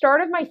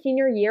 Start of my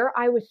senior year,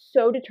 I was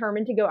so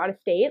determined to go out of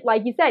state.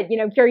 Like you said, you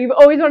know, Carrie, you've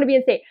always wanted to be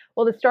in state.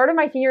 Well, the start of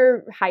my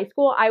senior high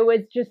school, I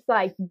was just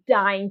like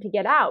dying to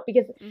get out,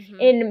 because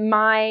in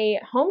my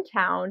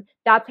hometown,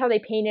 that's how they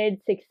painted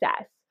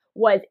success.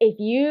 Was if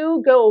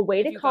you go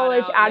away to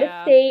college out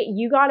of state,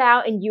 you got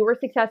out and you were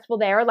successful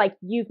there, like,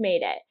 you've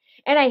made it.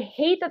 And I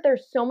hate that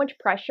there's so much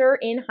pressure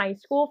in high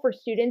school for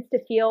students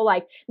to feel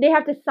like they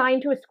have to sign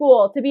to a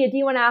school to be a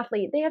D1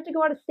 athlete. They have to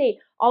go out of state.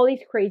 All these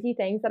crazy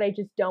things that I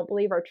just don't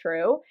believe are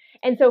true.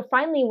 And so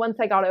finally, once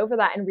I got over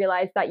that and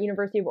realized that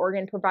University of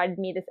Oregon provided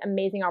me this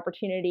amazing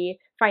opportunity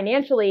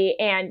financially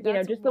and, you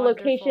know, just the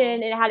location,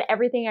 and it had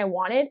everything I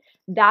wanted,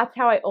 that's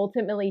how I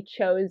ultimately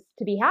chose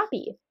to be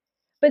happy.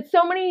 But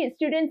so many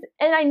students,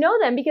 and I know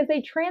them because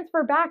they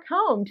transfer back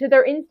home to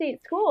their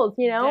in-state schools,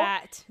 you know?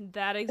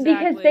 That exactly.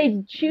 Because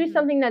they choose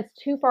something that's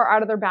too far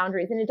out of their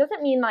boundaries. And it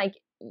doesn't mean like,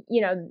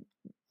 you know,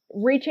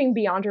 reaching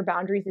beyond your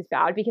boundaries is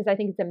bad, because I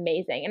think it's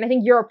amazing. And I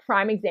think you're a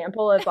prime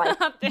example of like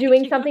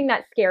doing something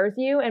that scares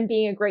you and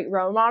being a great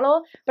role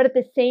model. But at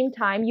the same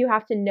time, you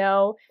have to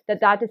know that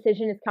that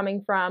decision is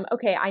coming from,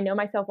 okay, I know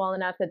myself well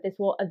enough that this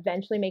will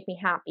eventually make me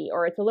happy,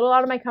 or it's a little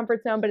out of my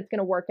comfort zone, but it's going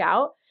to work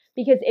out.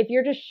 Because if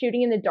you're just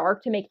shooting in the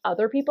dark to make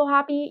other people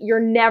happy,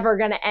 you're never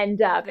going to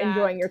end up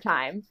enjoying your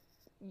time.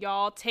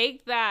 Y'all,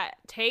 take that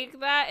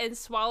and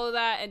swallow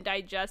that and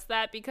digest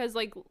that, because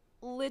like,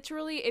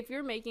 literally, if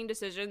you're making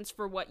decisions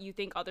for what you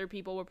think other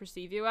people will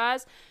perceive you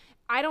as,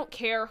 I don't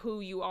care who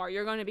you are,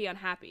 you're going to be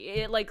unhappy.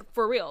 It, like,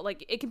 for real,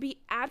 like, it can be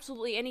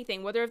absolutely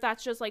anything, whether if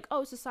that's just like,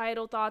 oh,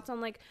 societal thoughts on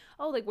like,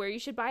 oh, like where you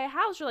should buy a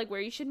house, or like where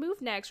you should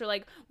move next, or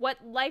like what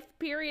life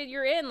period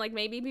you're in. Like,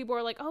 maybe people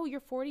are like, oh, you're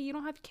 40, you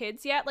don't have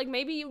kids yet, like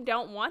maybe you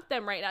don't want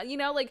them right now, you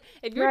know, like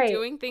if you're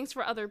doing things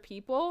for other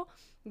people,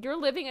 you're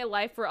living a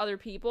life for other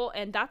people.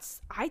 And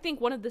that's, I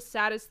think, one of the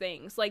saddest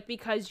things, like,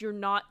 because you're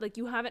not, like,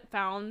 you haven't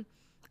found,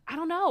 I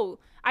don't know.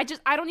 I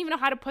don't even know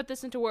how to put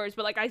this into words,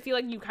 but like, I feel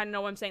like you kind of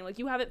know what I'm saying. Like,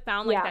 you haven't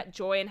found like that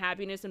joy and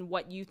happiness in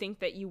what you think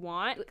that you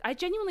want. Like, I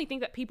genuinely think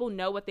that people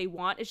know what they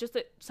want. It's just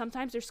that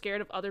sometimes they're scared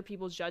of other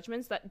people's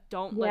judgments that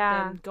don't let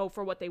them go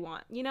for what they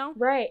want, you know?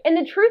 Right. And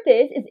the truth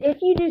is if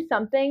you do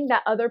something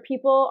that other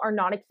people are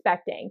not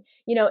expecting,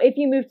 you know, if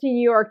you move to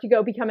New York to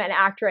go become an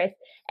actress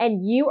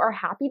and you are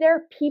happy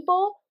there,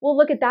 people will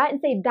look at that and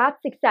say that's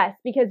success,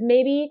 because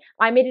maybe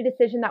I made a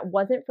decision that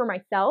wasn't for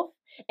myself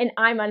and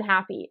I'm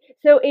unhappy.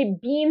 So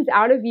it beams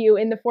out of you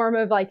in the form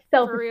of like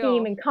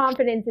self-esteem and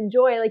confidence and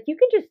joy. Like, you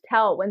can just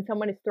tell when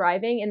someone is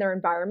thriving in their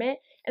environment.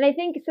 And I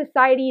think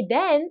society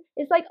then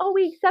is like, oh,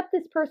 we accept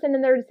this person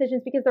and their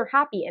decisions because they're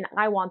happy, and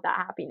I want that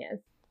happiness.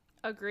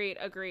 Agreed.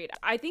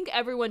 I think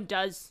everyone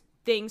does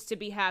things to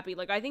be happy.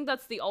 Like, I think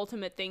that's the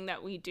ultimate thing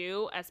that we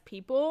do as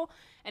people.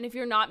 And if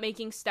you're not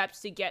making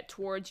steps to get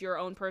towards your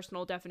own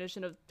personal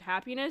definition of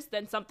happiness,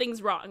 then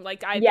something's wrong.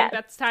 Like, I think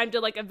that's time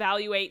to like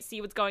evaluate, see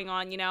what's going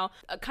on, you know?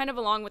 Kind of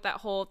along with that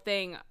whole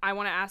thing, I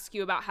want to ask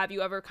you about, have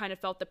you ever kind of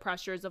felt the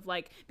pressures of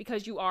like,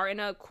 because you are in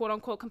a quote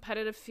unquote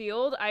competitive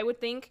field, I would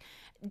think,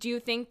 do you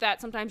think that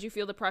sometimes you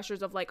feel the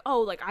pressures of like,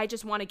 oh, like I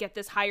just want to get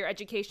this higher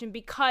education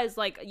because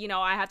like, you know,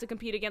 I have to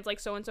compete against like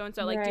so and so and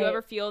so. Like, do you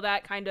ever feel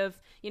that kind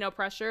of, you know,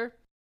 pressure?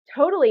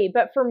 Totally.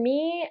 But for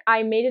me,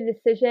 I made a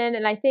decision,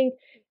 and I think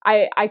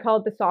I call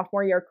it the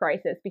sophomore year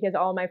crisis, because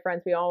all my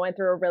friends, we all went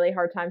through a really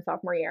hard time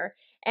sophomore year.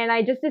 And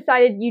I just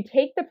decided, you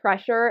take the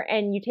pressure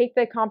and you take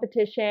the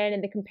competition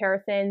and the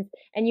comparisons,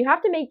 and you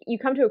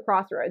come to a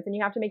crossroads, and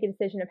you have to make a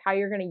decision of how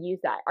you're going to use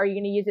that. Are you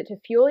going to use it to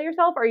fuel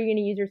yourself? Or are you going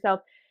to use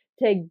yourself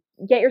to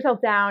get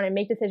yourself down and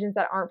make decisions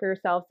that aren't for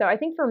yourself? So I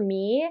think for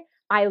me,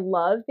 I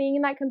love being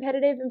in that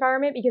competitive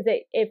environment because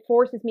it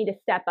forces me to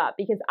step up,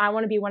 because I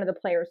want to be one of the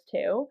players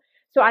too.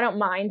 So I don't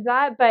mind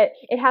that, but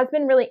it has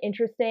been really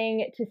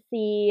interesting to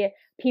see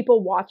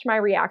people watch my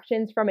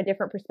reactions from a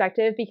different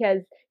perspective, because,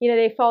 you know,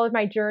 they followed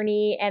my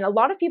journey, and a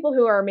lot of people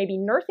who are maybe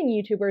nursing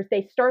YouTubers,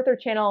 they start their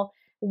channel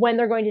when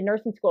they're going to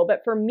nursing school. But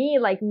for me,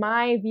 like,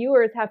 my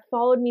viewers have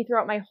followed me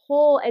throughout my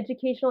whole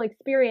educational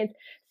experience.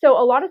 So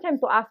a lot of times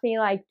they'll ask me,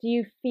 like, do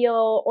you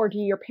feel, or do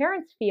your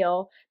parents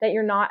feel that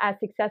you're not as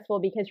successful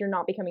because you're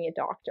not becoming a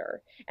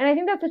doctor? And I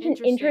think that's such an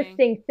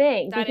interesting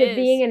thing, because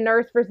being a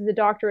nurse versus a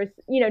doctor is,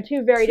 you know,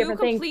 two different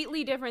things.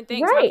 Completely different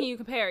things. Right. How can you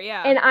compare?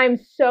 Yeah. And I'm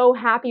so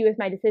happy with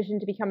my decision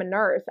to become a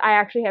nurse. I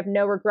actually have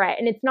no regret.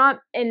 And it's not,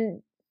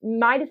 and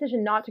my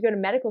decision not to go to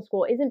medical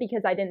school isn't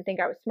because I didn't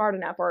think I was smart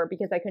enough or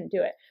because I couldn't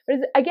do it. But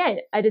it's, again,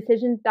 a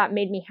decision that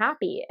made me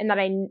happy and that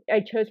I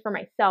chose for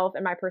myself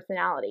and my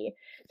personality.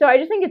 So I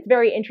just think it's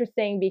very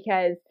interesting,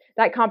 because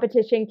that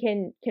competition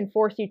can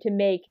force you to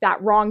make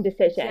that wrong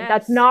decision.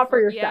 That's not for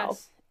yourself.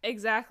 Yes,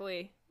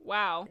 exactly.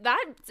 Wow.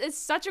 That is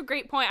such a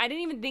great point. I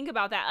didn't even think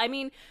about that. I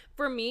mean,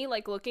 for me,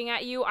 like, looking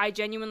at you, I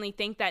genuinely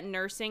think that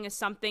nursing is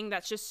something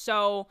that's just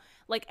so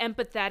like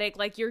empathetic,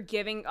 like you're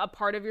giving a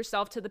part of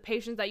yourself to the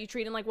patients that you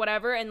treat and like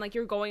whatever, and like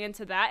you're going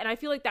into that, and I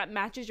feel like that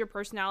matches your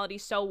personality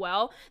so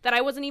well that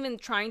I wasn't even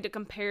trying to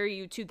compare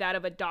you to that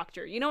of a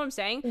doctor. You know what I'm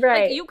saying?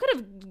 Right. Like, you could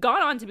have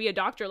gone on to be a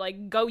doctor,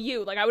 like, go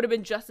you. Like, I would have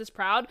been just as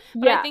proud.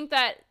 But I think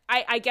that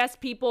I guess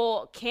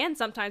people can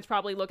sometimes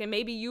probably look, and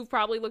maybe you've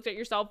probably looked at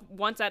yourself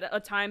once at a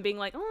time being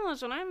like, oh,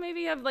 should I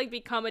maybe have like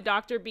become a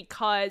doctor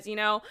because, you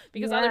know,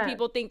 because other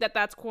people think that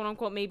that's quote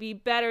unquote maybe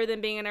better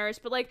than being a nurse.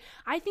 But like,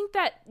 I think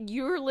that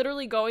you're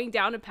literally going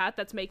down a path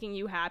that's making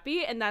you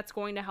happy, and that's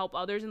going to help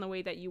others in the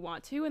way that you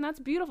want to, and that's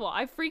beautiful.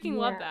 I freaking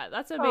love that.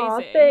 That's amazing.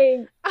 Aw,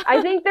 thanks.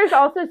 I think there's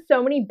also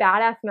so many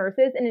badass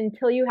nurses, and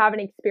until you have an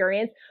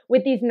experience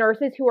with these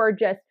nurses who are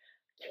just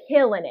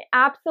killing it,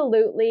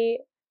 absolutely,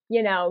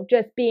 you know,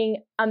 just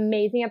being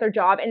amazing at their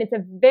job. And it's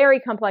a very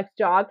complex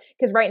job,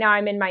 because right now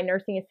I'm in my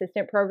nursing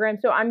assistant program.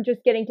 So I'm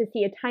just getting to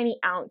see a tiny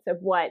ounce of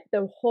what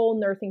the whole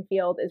nursing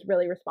field is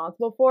really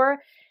responsible for.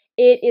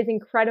 It is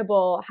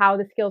incredible how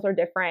the skills are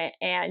different.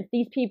 And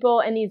these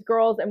people and these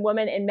girls and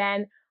women and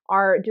men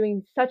are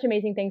doing such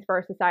amazing things for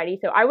our society.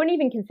 So I wouldn't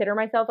even consider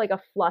myself like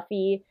a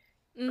fluffy,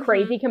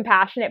 crazy,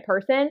 compassionate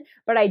person,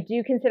 but I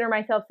do consider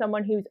myself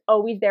someone who's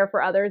always there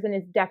for others and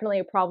is definitely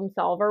a problem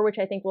solver, which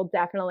I think will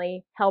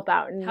definitely help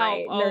out in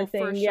my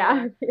nursing. For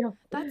sure.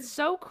 That's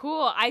so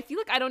cool. I feel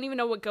like I don't even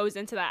know what goes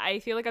into that. I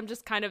feel like I'm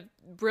just kind of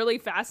really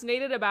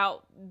fascinated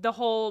about the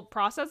whole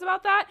process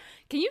about that.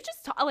 Can you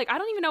just talk, like, I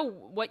don't even know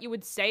what you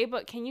would say,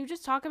 but can you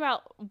just talk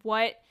about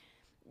what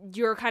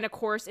your kind of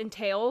course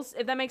entails,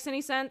 if that makes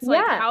any sense. Yeah.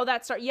 Like how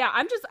that starts. Yeah,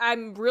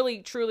 I'm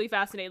really truly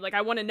fascinated. Like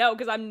I want to know,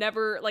 because I'm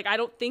never, like, I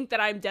don't think that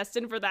I'm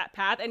destined for that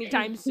path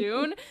anytime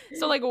soon.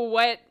 So like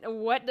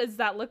what does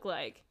that look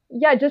like?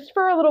 Yeah, just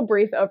for a little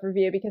brief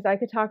overview, because I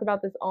could talk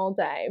about this all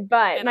day,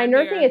 but And my I'm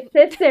nursing here.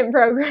 assistant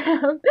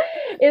program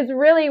is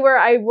really where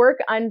I work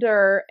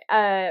under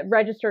a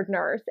registered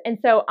nurse. And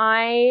so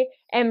I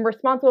am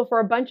responsible for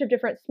a bunch of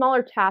different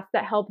smaller tasks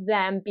that help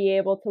them be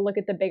able to look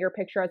at the bigger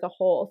picture as a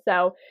whole.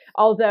 So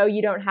although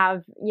you don't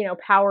have,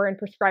 power in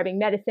prescribing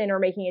medicine or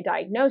making a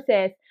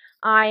diagnosis,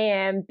 I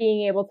am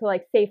being able to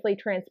like safely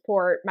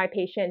transport my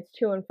patients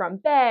to and from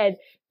bed,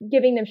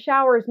 giving them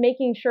showers,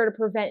 making sure to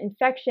prevent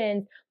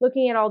infections,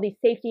 looking at all these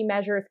safety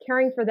measures,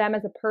 caring for them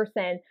as a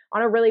person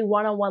on a really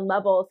one-on-one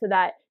level so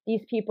that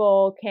these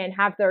people can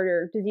have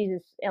their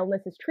diseases,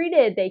 illnesses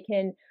treated. They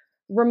can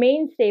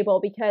remain stable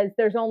because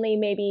there's only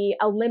maybe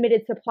a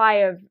limited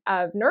supply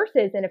of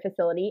nurses in a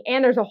facility,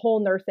 and there's a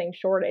whole nursing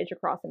shortage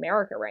across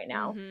America right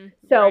now.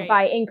 So Right.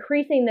 by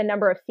increasing the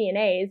number of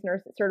CNAs,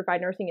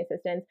 certified nursing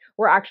assistants,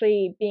 we're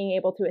actually being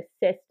able to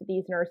assist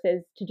these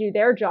nurses to do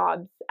their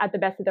jobs at the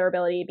best of their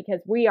ability,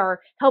 because we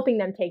are helping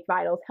them take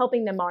vitals,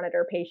 helping them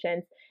monitor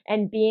patients,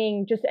 and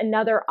being just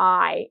another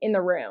eye in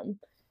the room.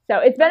 So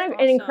it's been That's an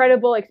awesome.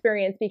 incredible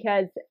experience,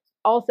 because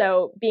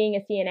also being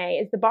a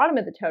CNA is the bottom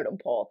of the totem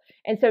pole.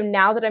 And so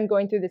now that I'm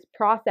going through this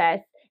process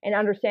and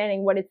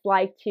understanding what it's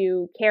like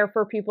to care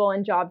for people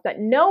in jobs that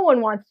no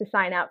one wants to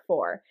sign up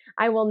for,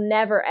 I will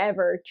never,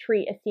 ever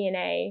treat a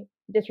CNA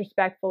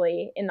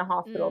disrespectfully in the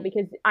hospital,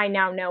 because I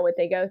now know what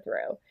they go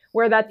through.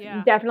 Where that's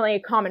definitely a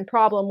common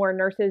problem, where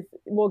nurses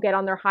will get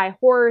on their high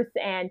horse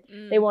and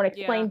they won't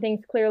explain things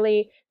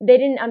clearly. They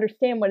didn't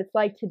understand what it's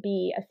like to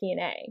be a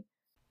CNA.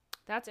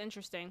 That's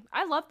interesting.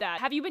 I love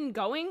that. Have you been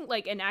going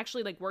like and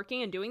actually like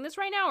working and doing this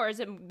right now, or has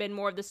it been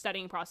more of the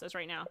studying process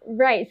right now?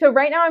 Right. So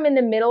right now I'm in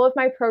the middle of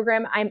my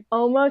program. I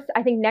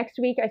think next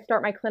week I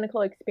start my clinical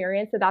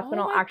experience. So that's when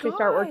I'll actually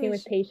start working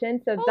with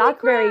patients. So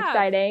that's very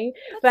exciting.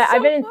 But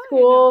I've been in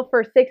school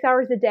for 6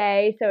 hours a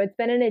day. So it's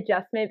been an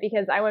adjustment,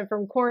 because I went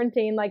from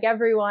quarantine like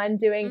everyone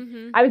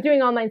I was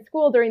doing online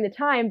school during the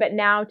time, but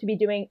now to be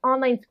doing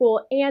online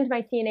school and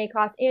my CNA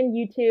class and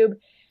YouTube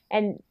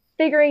and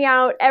figuring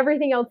out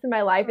everything else in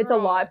my life. It's a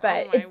lot,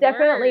 but it's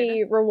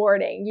definitely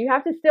rewarding. You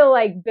have to still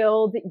like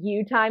build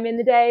you time in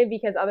the day,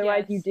 because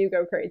otherwise you do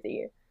go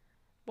crazy.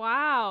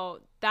 Wow.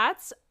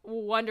 That's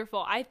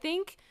wonderful. I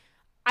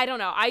don't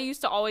know. I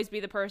used to always be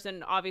the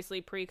person,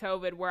 obviously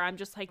pre-COVID, where I'm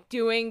just like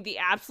doing the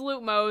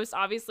absolute most.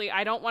 Obviously,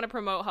 I don't want to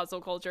promote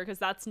hustle culture, because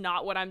that's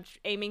not what I'm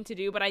aiming to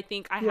do. But I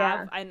think I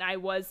have, and I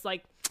was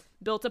like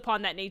built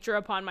upon that nature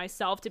upon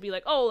myself to be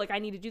like, oh, like I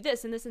need to do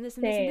this and this and this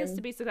and this and this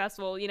to be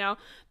successful,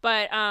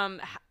 But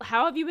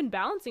how have you been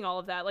balancing all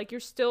of that? Like you're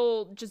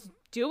still just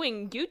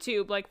doing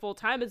YouTube like full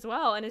time as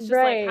well, and it's just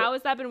like, how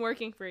has that been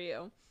working for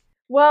you?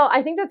 Well,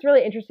 I think that's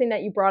really interesting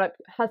that you brought up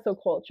hustle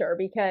culture,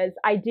 because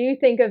I do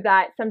think of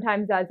that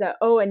sometimes as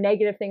a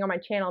negative thing on my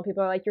channel.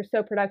 People are like, you're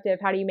so productive.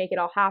 How do you make it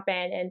all happen?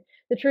 And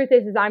the truth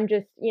is I'm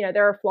just,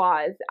 there are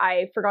flaws.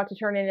 I forgot to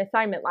turn in an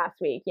assignment last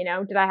week. Did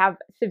I have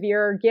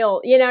severe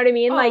guilt? You know what I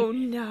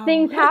mean? No.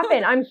 Things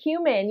happen. I'm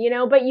human,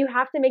 but you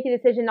have to make a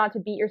decision not to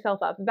beat yourself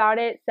up about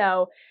it.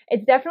 So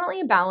it's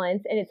definitely a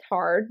balance, and it's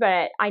hard,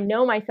 but I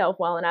know myself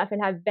well enough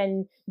and have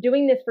been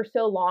doing this for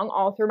so long,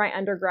 all through my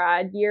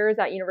undergrad years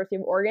at University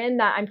of Oregon,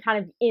 that I'm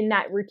kind of in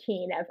that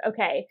routine of,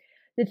 okay,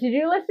 the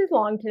to-do list is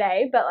long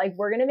today, but like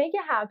we're going to make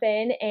it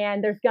happen,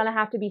 and there's going to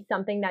have to be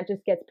something that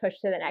just gets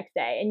pushed to the next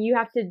day, and you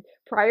have to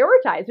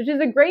prioritize, which is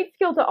a great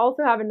skill to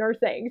also have in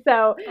nursing.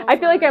 So I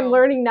feel like I'm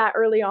learning that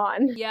early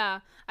on.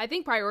 Yeah. I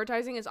think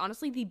prioritizing is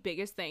honestly the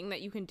biggest thing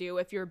that you can do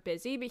if you're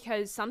busy,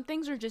 because some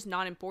things are just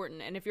not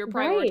important. And if you're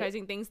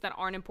prioritizing things that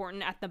aren't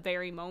important at the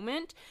very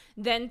moment,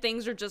 then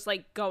things are just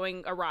like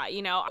going awry.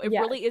 It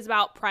really is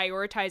about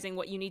prioritizing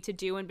what you need to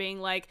do and being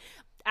like,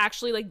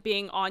 actually like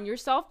being on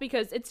yourself,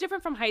 because it's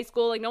different from high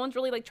school. Like no one's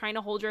really like trying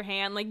to hold your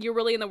hand. Like you're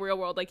really in the real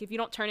world. Like if you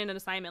don't turn in an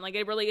assignment, like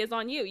it really is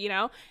on you,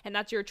 and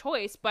that's your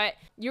choice. But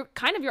you're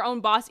kind of your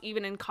own boss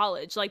even in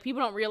college. Like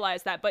people don't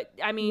realize that, but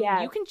I mean,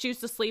 you can choose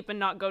to sleep and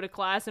not go to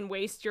class and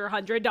waste your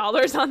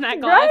 $100 on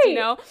that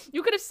class.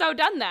 You could have so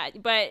done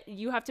that, but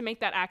you have to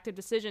make that active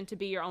decision to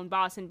be your own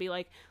boss and be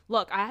like,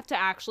 look, I have to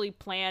actually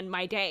plan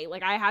my day.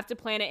 Like I have to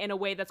plan it in a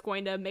way that's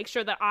going to make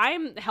sure that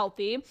I'm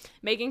healthy,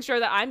 making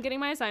sure that I'm getting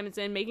my assignments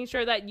in, making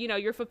sure that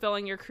you're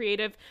fulfilling your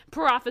creative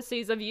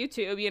prophecies of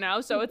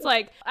YouTube, so it's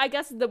like, I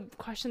guess the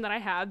question that I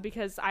have,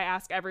 because I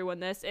ask everyone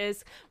this,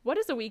 is what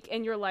does a week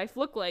in your life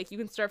look like? You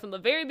can start from the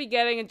very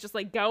beginning and just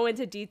like go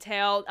into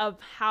detail of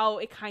how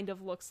it kind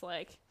of looks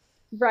like.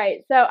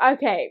 Right. So,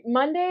 okay,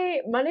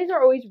 Mondays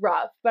are always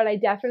rough, but I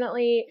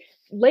definitely,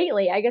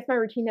 lately, I guess my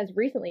routine has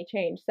recently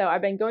changed. So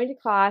I've been going to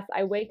class.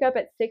 I wake up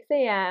at 6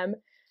 a.m.,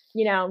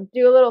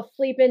 do a little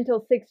sleep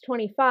until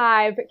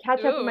 6:25,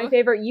 catch up with my Ooh.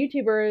 favorite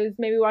YouTubers,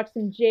 maybe watch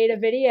some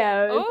Jada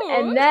videos, Ooh.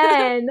 and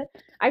then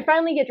I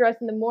finally get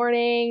dressed in the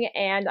morning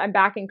and I'm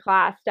back in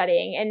class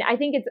studying. And I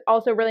think it's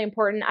also really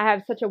important. I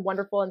have such a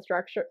wonderful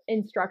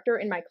instructor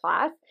in my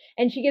class,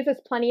 and she gives us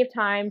plenty of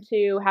time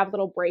to have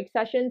little break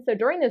sessions. So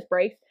during those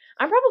breaks,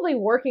 I'm probably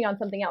working on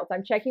something else.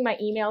 I'm checking my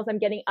emails. I'm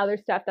getting other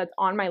stuff that's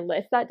on my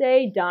list that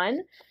day done.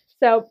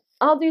 So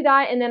I'll do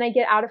that, and then I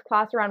get out of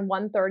class around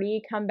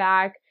 1:30, come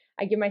back.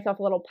 I give myself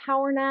a little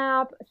power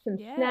nap, some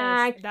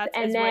snacks,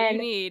 and then what you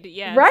need.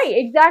 Yes. Right,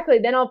 exactly.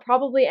 Then I'll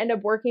probably end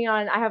up working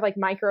on, I have like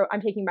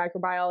I'm taking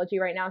microbiology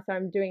right now, so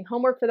I'm doing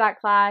homework for that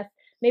class,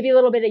 maybe a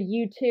little bit of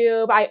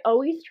YouTube. I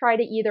always try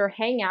to either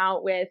hang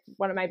out with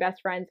one of my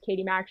best friends,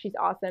 Katie Mack. She's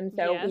awesome.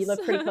 So we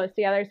live pretty close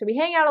together. So we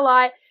hang out a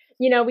lot.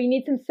 We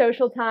need some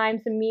social time,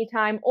 some me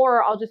time,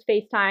 or I'll just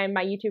FaceTime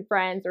my YouTube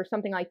friends or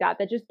something like that.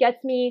 That just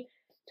gets me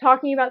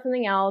talking about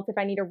something else. If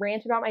I need to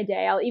rant about my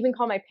day, I'll even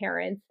call my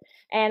parents.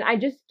 And I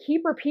just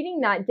keep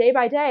repeating that day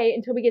by day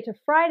until we get to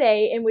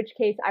Friday, in which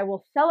case I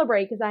will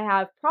celebrate because I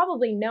have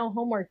probably no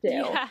homework due.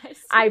 Yes.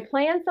 I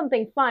plan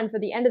something fun for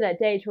the end of that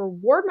day to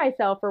reward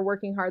myself for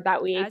working hard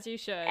that week. As you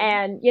should.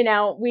 And,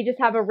 we just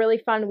have a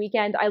really fun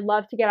weekend. I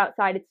love to get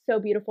outside. It's so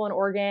beautiful in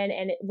Oregon,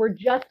 and we're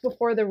just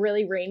before the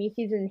really rainy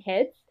season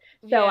hits.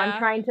 So I'm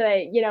trying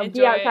to,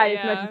 be outside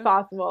as much as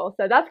possible.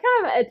 So that's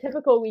kind of a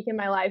typical week in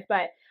my life,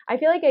 but I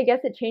feel like I guess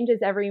it changes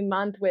every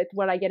month with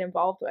what I get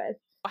involved with.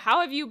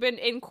 How have you been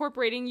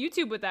incorporating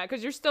YouTube with that?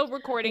 Because you're still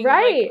recording,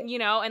 right? And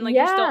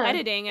you're still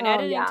editing, and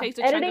editing takes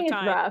a chunk of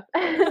time.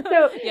 Editing is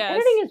rough. So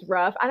editing is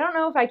rough. I don't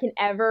know if I can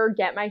ever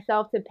get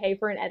myself to pay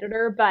for an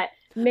editor, but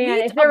man,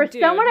 if there was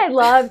someone I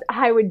loved,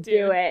 I would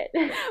do it.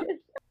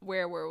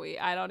 Where were we?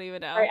 I don't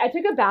even know. All right, I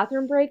took a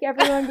bathroom break,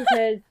 everyone,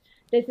 because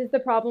this is the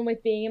problem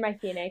with being in my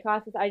CNA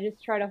classes. I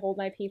just try to hold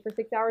my pee for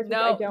 6 hours, which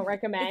I don't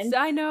recommend.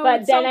 I know,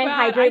 but then so I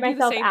hydrate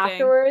myself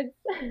afterwards.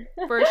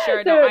 For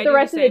sure. So the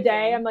rest of the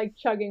day, I'm like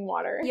chugging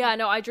water. Yeah,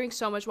 no, I drink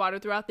so much water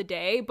throughout the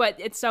day, but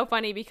it's so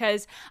funny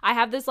because I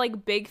have this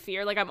like big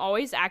fear. Like I'm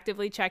always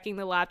actively checking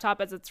the laptop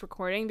as it's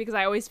recording because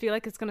I always feel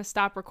like it's going to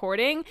stop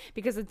recording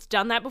because it's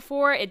done that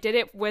before. It did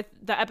it with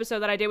the episode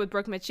that I did with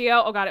Brooke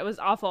Michio. Oh God, it was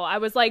awful. I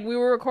was like, we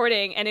were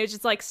recording and it was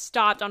just like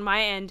stopped on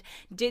my end.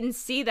 Didn't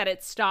see that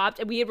it stopped.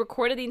 And we had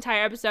recorded the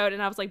entire episode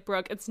and I was like,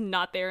 Brooke, it's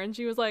not there. And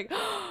she was like,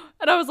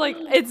 and I was like,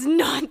 it's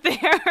not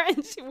there.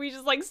 And we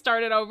just like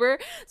started over.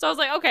 So I was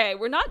like, okay,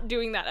 we're not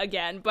doing that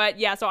again. But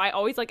yeah, so I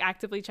always like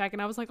actively check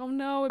and I was like, oh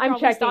no, it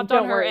probably stopped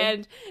on her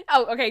end.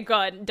 Oh, okay,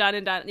 good. Done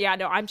and done. Yeah,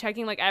 no, I'm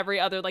checking like every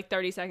other like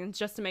 30 seconds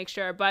just to make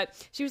sure. But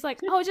she was like,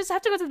 oh, I just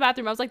have to go to the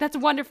bathroom. I was like, that's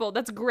wonderful.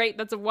 That's great.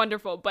 That's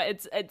wonderful. But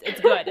it's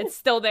good. It's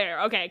still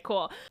there. Okay,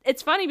 cool.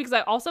 It's funny because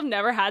I also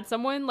never had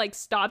someone like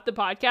stop the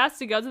podcast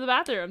to go to the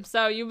bathroom.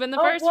 So you've been the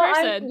first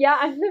person.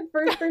 I'm the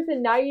first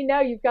person. Now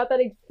you've got that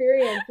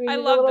experience. We need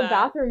a little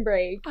bathroom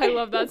break. I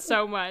love that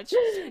so much.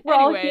 We're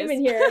all human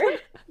here.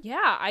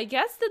 Yeah, I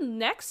guess the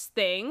next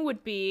thing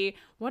would be,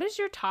 what is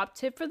your top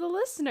tip for the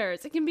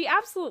listeners? It can be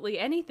absolutely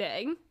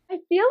anything. I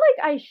feel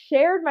like I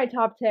shared my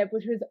top tip,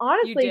 which was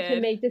honestly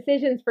to make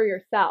decisions for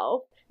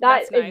yourself.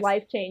 That's is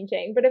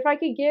life-changing. But if I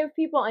could give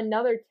people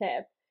another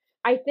tip,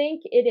 I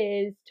think it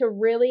is to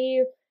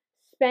really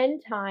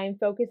spend time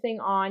focusing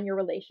on your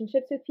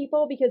relationships with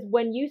people, because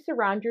when you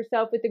surround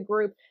yourself with a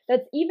group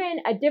that's even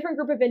a different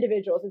group of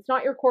individuals, it's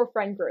not your core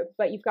friend group,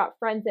 but you've got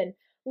friends in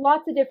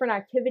lots of different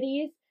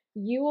activities,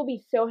 you will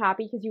be so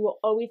happy because you will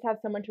always have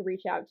someone to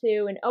reach out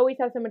to and always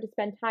have someone to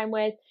spend time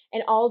with.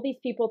 And all of these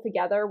people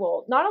together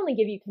will not only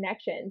give you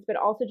connections, but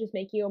also just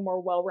make you a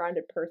more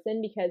well-rounded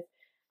person, because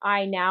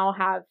I now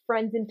have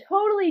friends in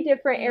totally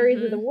different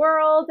areas of the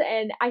world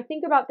and I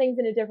think about things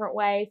in a different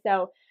way.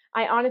 So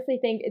I honestly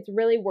think it's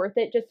really worth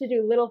it just to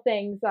do little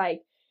things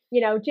like,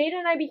 Jada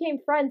and I became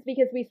friends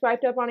because we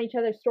swiped up on each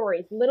other's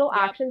stories. Little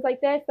actions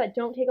like this that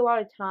don't take a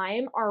lot of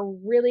time are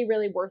really,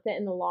 really worth it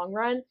in the long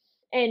run.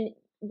 And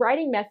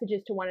writing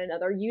messages to one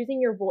another, using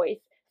your voice,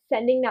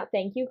 sending that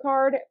thank you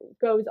card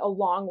goes a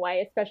long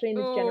way, especially in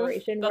this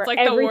generation that's where like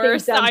everything's the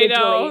worst. done digitally.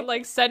 I know,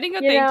 like sending a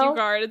thank you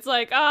card. It's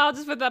like, oh, I'll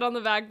just put that on the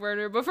back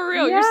burner. But for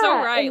real, you're so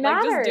right.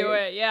 Like, just do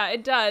it. Yeah,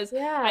 it does.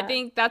 Yeah. I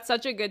think that's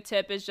such a good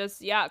tip, is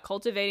just,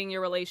 cultivating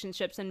your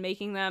relationships and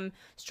making them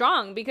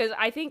strong, because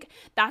I think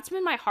that's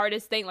been my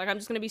hardest thing. Like, I'm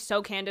just going to be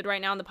so candid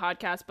right now on the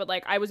podcast, but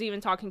like, I was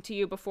even talking to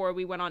you before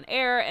we went on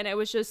air, and it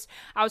was just,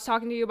 I was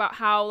talking to you about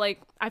how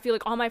like, I feel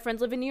like all my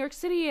friends live in New York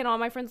City and all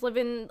my friends live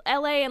in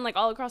LA and like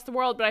all across the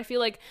world, but I feel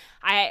like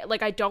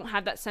I don't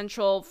have that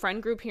central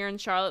friend group here in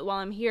Charlotte while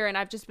I'm here, and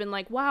I've just been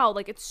like, wow,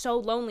 like it's so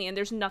lonely, and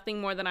there's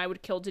nothing more than I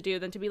would kill to do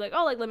than to be like,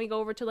 oh, like let me go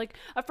over to like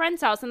a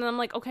friend's house, and then I'm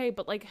like, okay,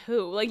 but like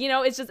who? Like,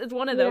 it's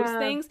one of those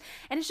things,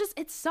 and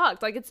it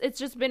sucked. Like it's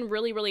just been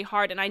really, really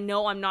hard, and I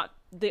know I'm not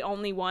the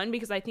only one,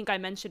 because I think I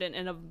mentioned it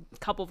in a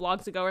couple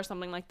vlogs ago or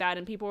something like that,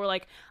 and people were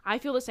like, I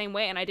feel the same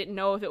way, and I didn't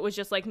know if it was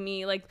just like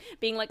me like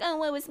being like,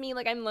 oh, it was me,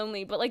 like I'm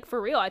lonely. But like for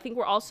real, I think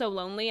we're all so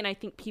lonely, and I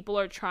think people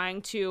are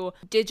trying to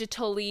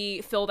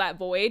digitally fill that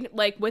void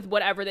like with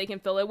whatever they can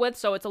fill it with.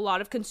 So it's a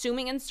lot of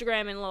consuming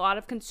Instagram and a lot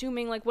of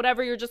consuming like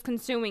whatever you're just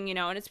consuming, you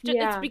know, and it's just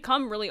it's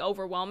become really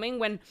overwhelming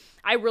when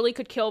I really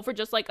could kill for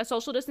just like a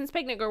social distance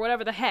picnic or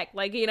whatever the heck,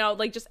 like, you know,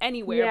 like just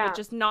anywhere, but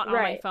just not on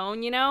my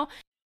phone, you know.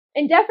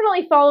 And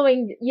definitely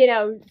following, you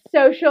know,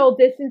 social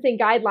distancing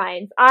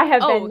guidelines. I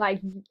have been like,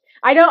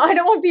 I don't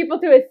want people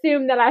to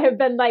assume that I have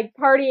been like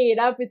partying it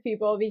up with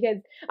people, because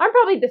I'm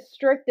probably the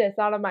strictest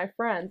out of my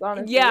friends,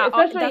 honestly. Yeah,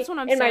 especially that's what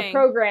I'm in saying. my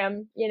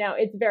program, you know,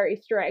 it's very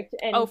strict.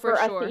 And for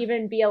us to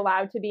even be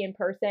allowed to be in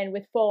person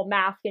with full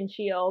mask and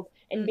shield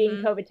and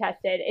being COVID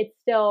tested, it's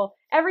still,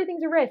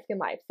 everything's a risk in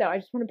life. So I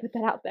just want to put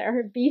that out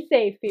there. Be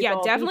safe, people. Yeah,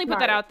 definitely put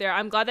that out there.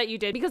 I'm glad that you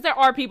did, because there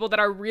are people that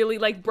are really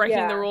like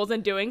breaking the rules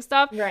and doing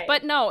stuff. Right.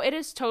 But no, it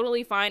is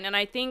totally fine. And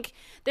I think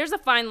there's a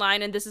fine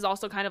line, and this is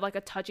also kind of like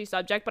a touchy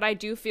subject, but I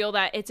do feel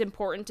that it's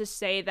important to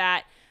say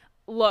that,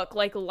 look,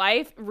 like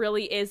life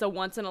really is a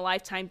once in a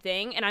lifetime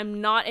thing. And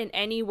I'm not in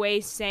any way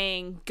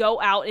saying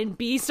go out and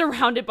be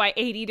surrounded by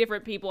 80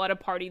 different people at a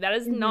party. That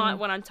is not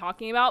what I'm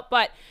talking about.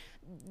 But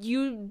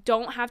you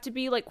don't have to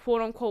be like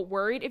quote unquote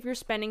worried if you're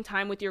spending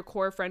time with your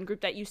core friend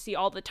group that you see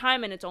all the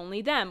time and it's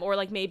only them, or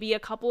like maybe a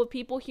couple of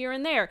people here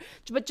and there,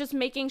 but just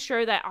making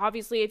sure that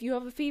obviously if you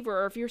have a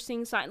fever or if you're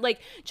seeing signs,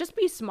 like just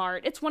be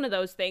smart. It's one of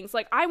those things.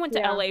 Like I went to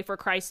LA for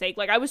Christ's sake.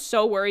 Like I was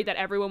so worried that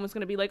everyone was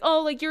going to be like,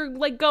 oh, like you're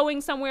like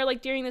going somewhere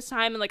like during this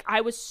time, and like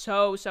I was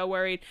so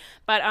worried,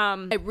 but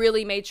I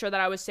really made sure that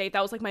I was safe.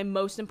 That was like my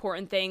most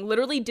important thing.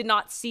 Literally did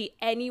not see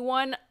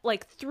anyone.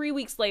 Like 3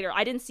 weeks later,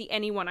 I didn't see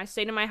anyone. I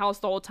stayed in my house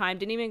the whole time.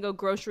 Didn't even go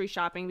grocery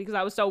shopping because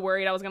I was so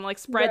worried I was gonna like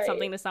spread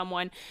something to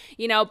someone,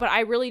 you know. But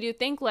I really do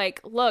think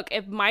like, look,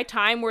 if my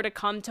time were to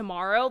come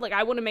tomorrow, like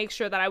I want to make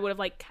sure that I would have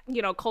like,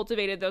 you know,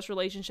 cultivated those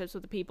relationships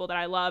with the people that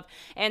I love.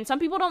 And some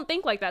people don't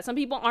think like that. Some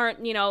people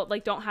aren't, you know,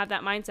 like don't have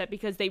that mindset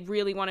because they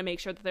really want to make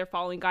sure that they're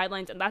following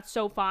guidelines, and that's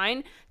so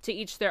fine, to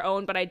each their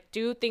own. But I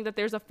do think that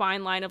there's a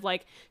fine line of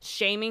like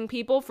shaming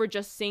people for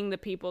just seeing the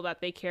people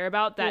that they care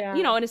about, that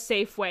you know, in a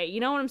safe way, you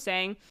know what I'm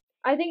saying?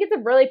 I think it's a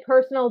really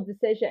personal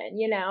decision,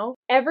 you know?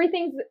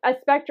 Everything's a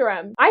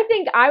spectrum. I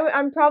think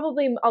I'm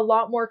probably a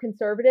lot more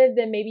conservative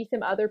than maybe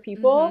some other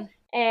people,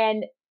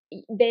 and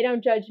they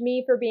don't judge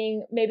me for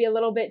being maybe a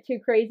little bit too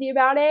crazy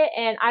about it,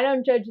 and I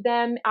don't judge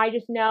them. I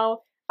just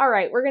know, all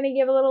right, we're going to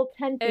give a little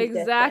 10 feet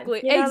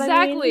Exactly. distance. You know what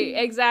I mean?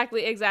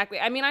 Exactly.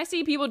 I mean, I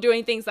see people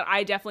doing things that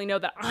I definitely know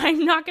that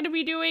I'm not going to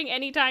be doing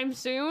anytime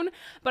soon,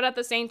 but at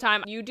the same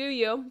time, you do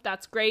you.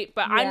 That's great,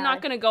 but I'm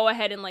not going to go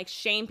ahead and like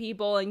shame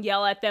people and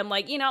yell at them,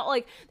 like, you know,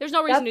 like there's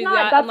no reason to do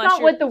that. That's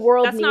not what the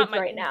world needs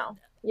right now.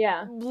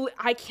 Yeah.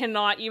 I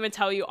cannot even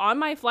tell you. On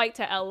my flight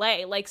to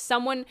LA, like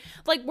someone,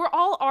 like we're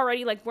all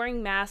already like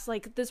wearing masks.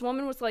 Like this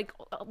woman was like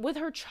with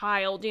her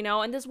child, you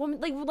know, and this woman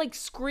like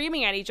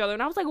screaming at each other.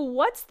 And I was like,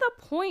 what's the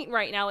point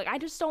right now? Like, I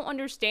just don't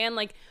understand.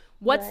 Like,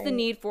 what's the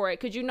need for it?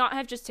 Could you not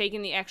have just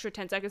taken the extra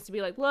 10 seconds to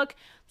be like, look,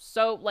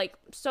 so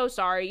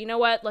sorry. You know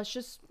what? Let's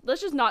just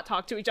not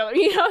talk to each other.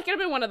 You know, it could have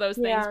been one of those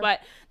things, but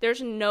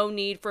there's no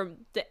need for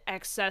the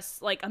excess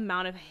like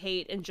amount of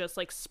hate and just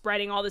like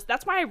spreading all this.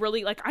 That's why I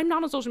really like, I'm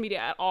not on social media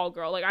at all,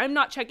 girl. Like I'm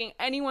not checking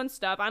anyone's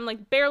stuff. I'm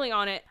like barely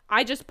on it.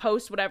 I just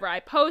post whatever I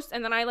post,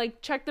 and then I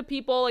like check the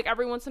people like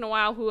every once in a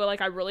while who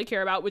like I really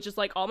care about, which is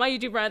like all my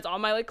YouTube friends, all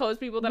my like close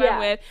people that I'm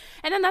with,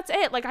 and then that's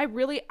it. Like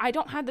I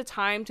don't have the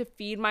time to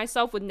feed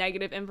myself with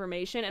negative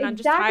information, and I'm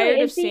just tired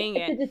of seeing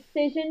it. It's a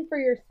decision for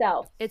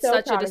yourself. It's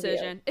such a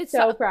decision. It's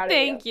so proud of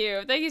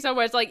you. Thank you so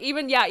much. Like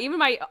even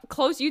my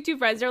close YouTube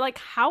friends, they're like,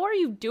 how are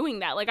you doing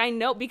that? Like I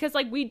know, because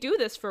like we do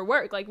this for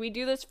work, like we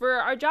do this for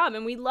our job,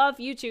 and we love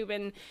YouTube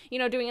and, you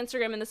know, doing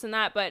Instagram and this and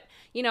that, but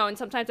you know, and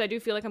sometimes I do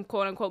feel like I'm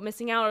quote unquote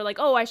missing out, or like,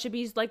 oh, I should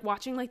be like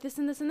watching like this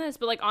and this and this,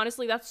 but like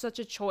honestly, that's such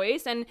a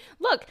choice. And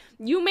look,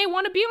 you may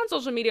want to be on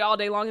social media all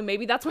day long, and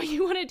maybe that's what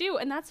you want to do,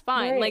 and that's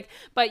fine. Like,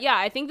 but yeah,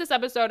 I think this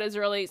episode is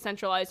really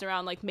centralized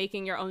around like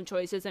making your own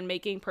choices and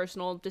making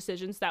personal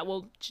decisions that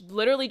will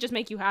literally just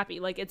make you happy.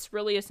 Like it's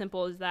really as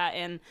simple as that,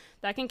 and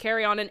that can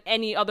carry on in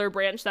any other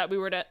branch that we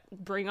were to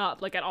bring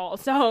up like at all.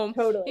 So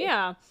totally.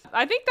 Yeah,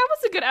 I think that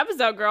was a good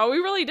episode, girl. We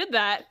really did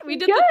that. We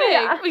did the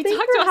thing. We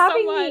talked about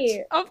so much.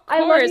 Of course. I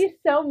love you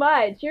so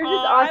much. You're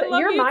just awesome.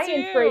 You're my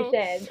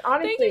inspiration.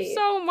 Honestly. Thank you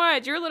so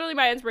much. You're literally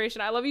my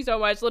inspiration. I love you so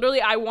much.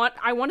 Literally, I want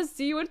to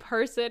see you in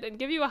person and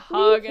give you a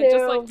hug. Me too. And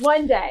just like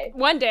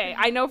one day.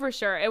 I know for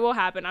sure it will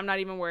happen. I'm not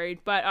even worried.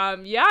 But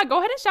yeah, go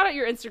ahead and shout out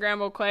your Instagram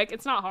real quick.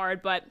 It's not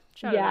hard, but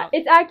shout it out.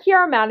 It's at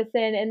Kiara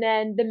Madison, and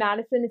then the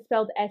Madison is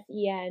spelled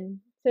S-E-N.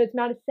 So it's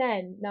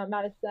Madison, not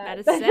Madison.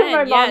 Madison, That's what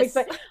my mom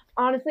explained.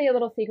 Honestly, a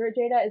little secret,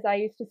 Jada, is I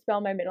used to spell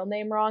my middle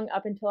name wrong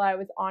up until I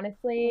was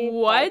honestly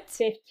like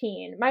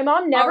 15. My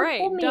mom never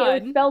told me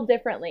it was spelled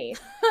differently.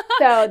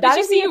 So that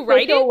is the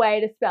official way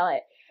to spell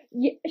it.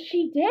 Yeah,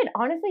 she did.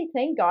 Honestly,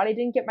 thank God I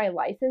didn't get my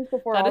license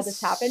before That all is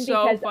this happened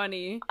so because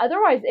funny.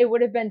 otherwise it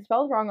would have been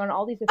spelled wrong on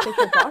all these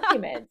official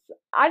documents.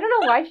 I don't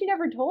know why she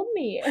never told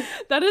me.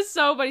 That is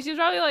so funny. She's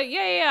probably like,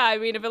 yeah. I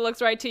mean, if it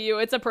looks right to you,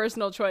 it's a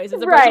personal choice.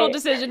 It's a Right. personal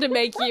decision to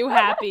make you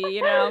happy,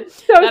 you know?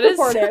 So That is-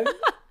 supportive.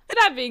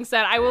 That being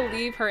said, I will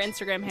leave her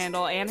Instagram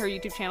handle and her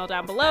YouTube channel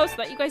down below so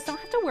that you guys don't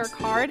have to work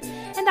hard.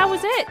 And that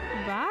was it.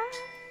 Bye.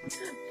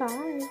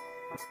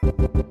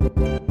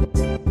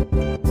 Bye.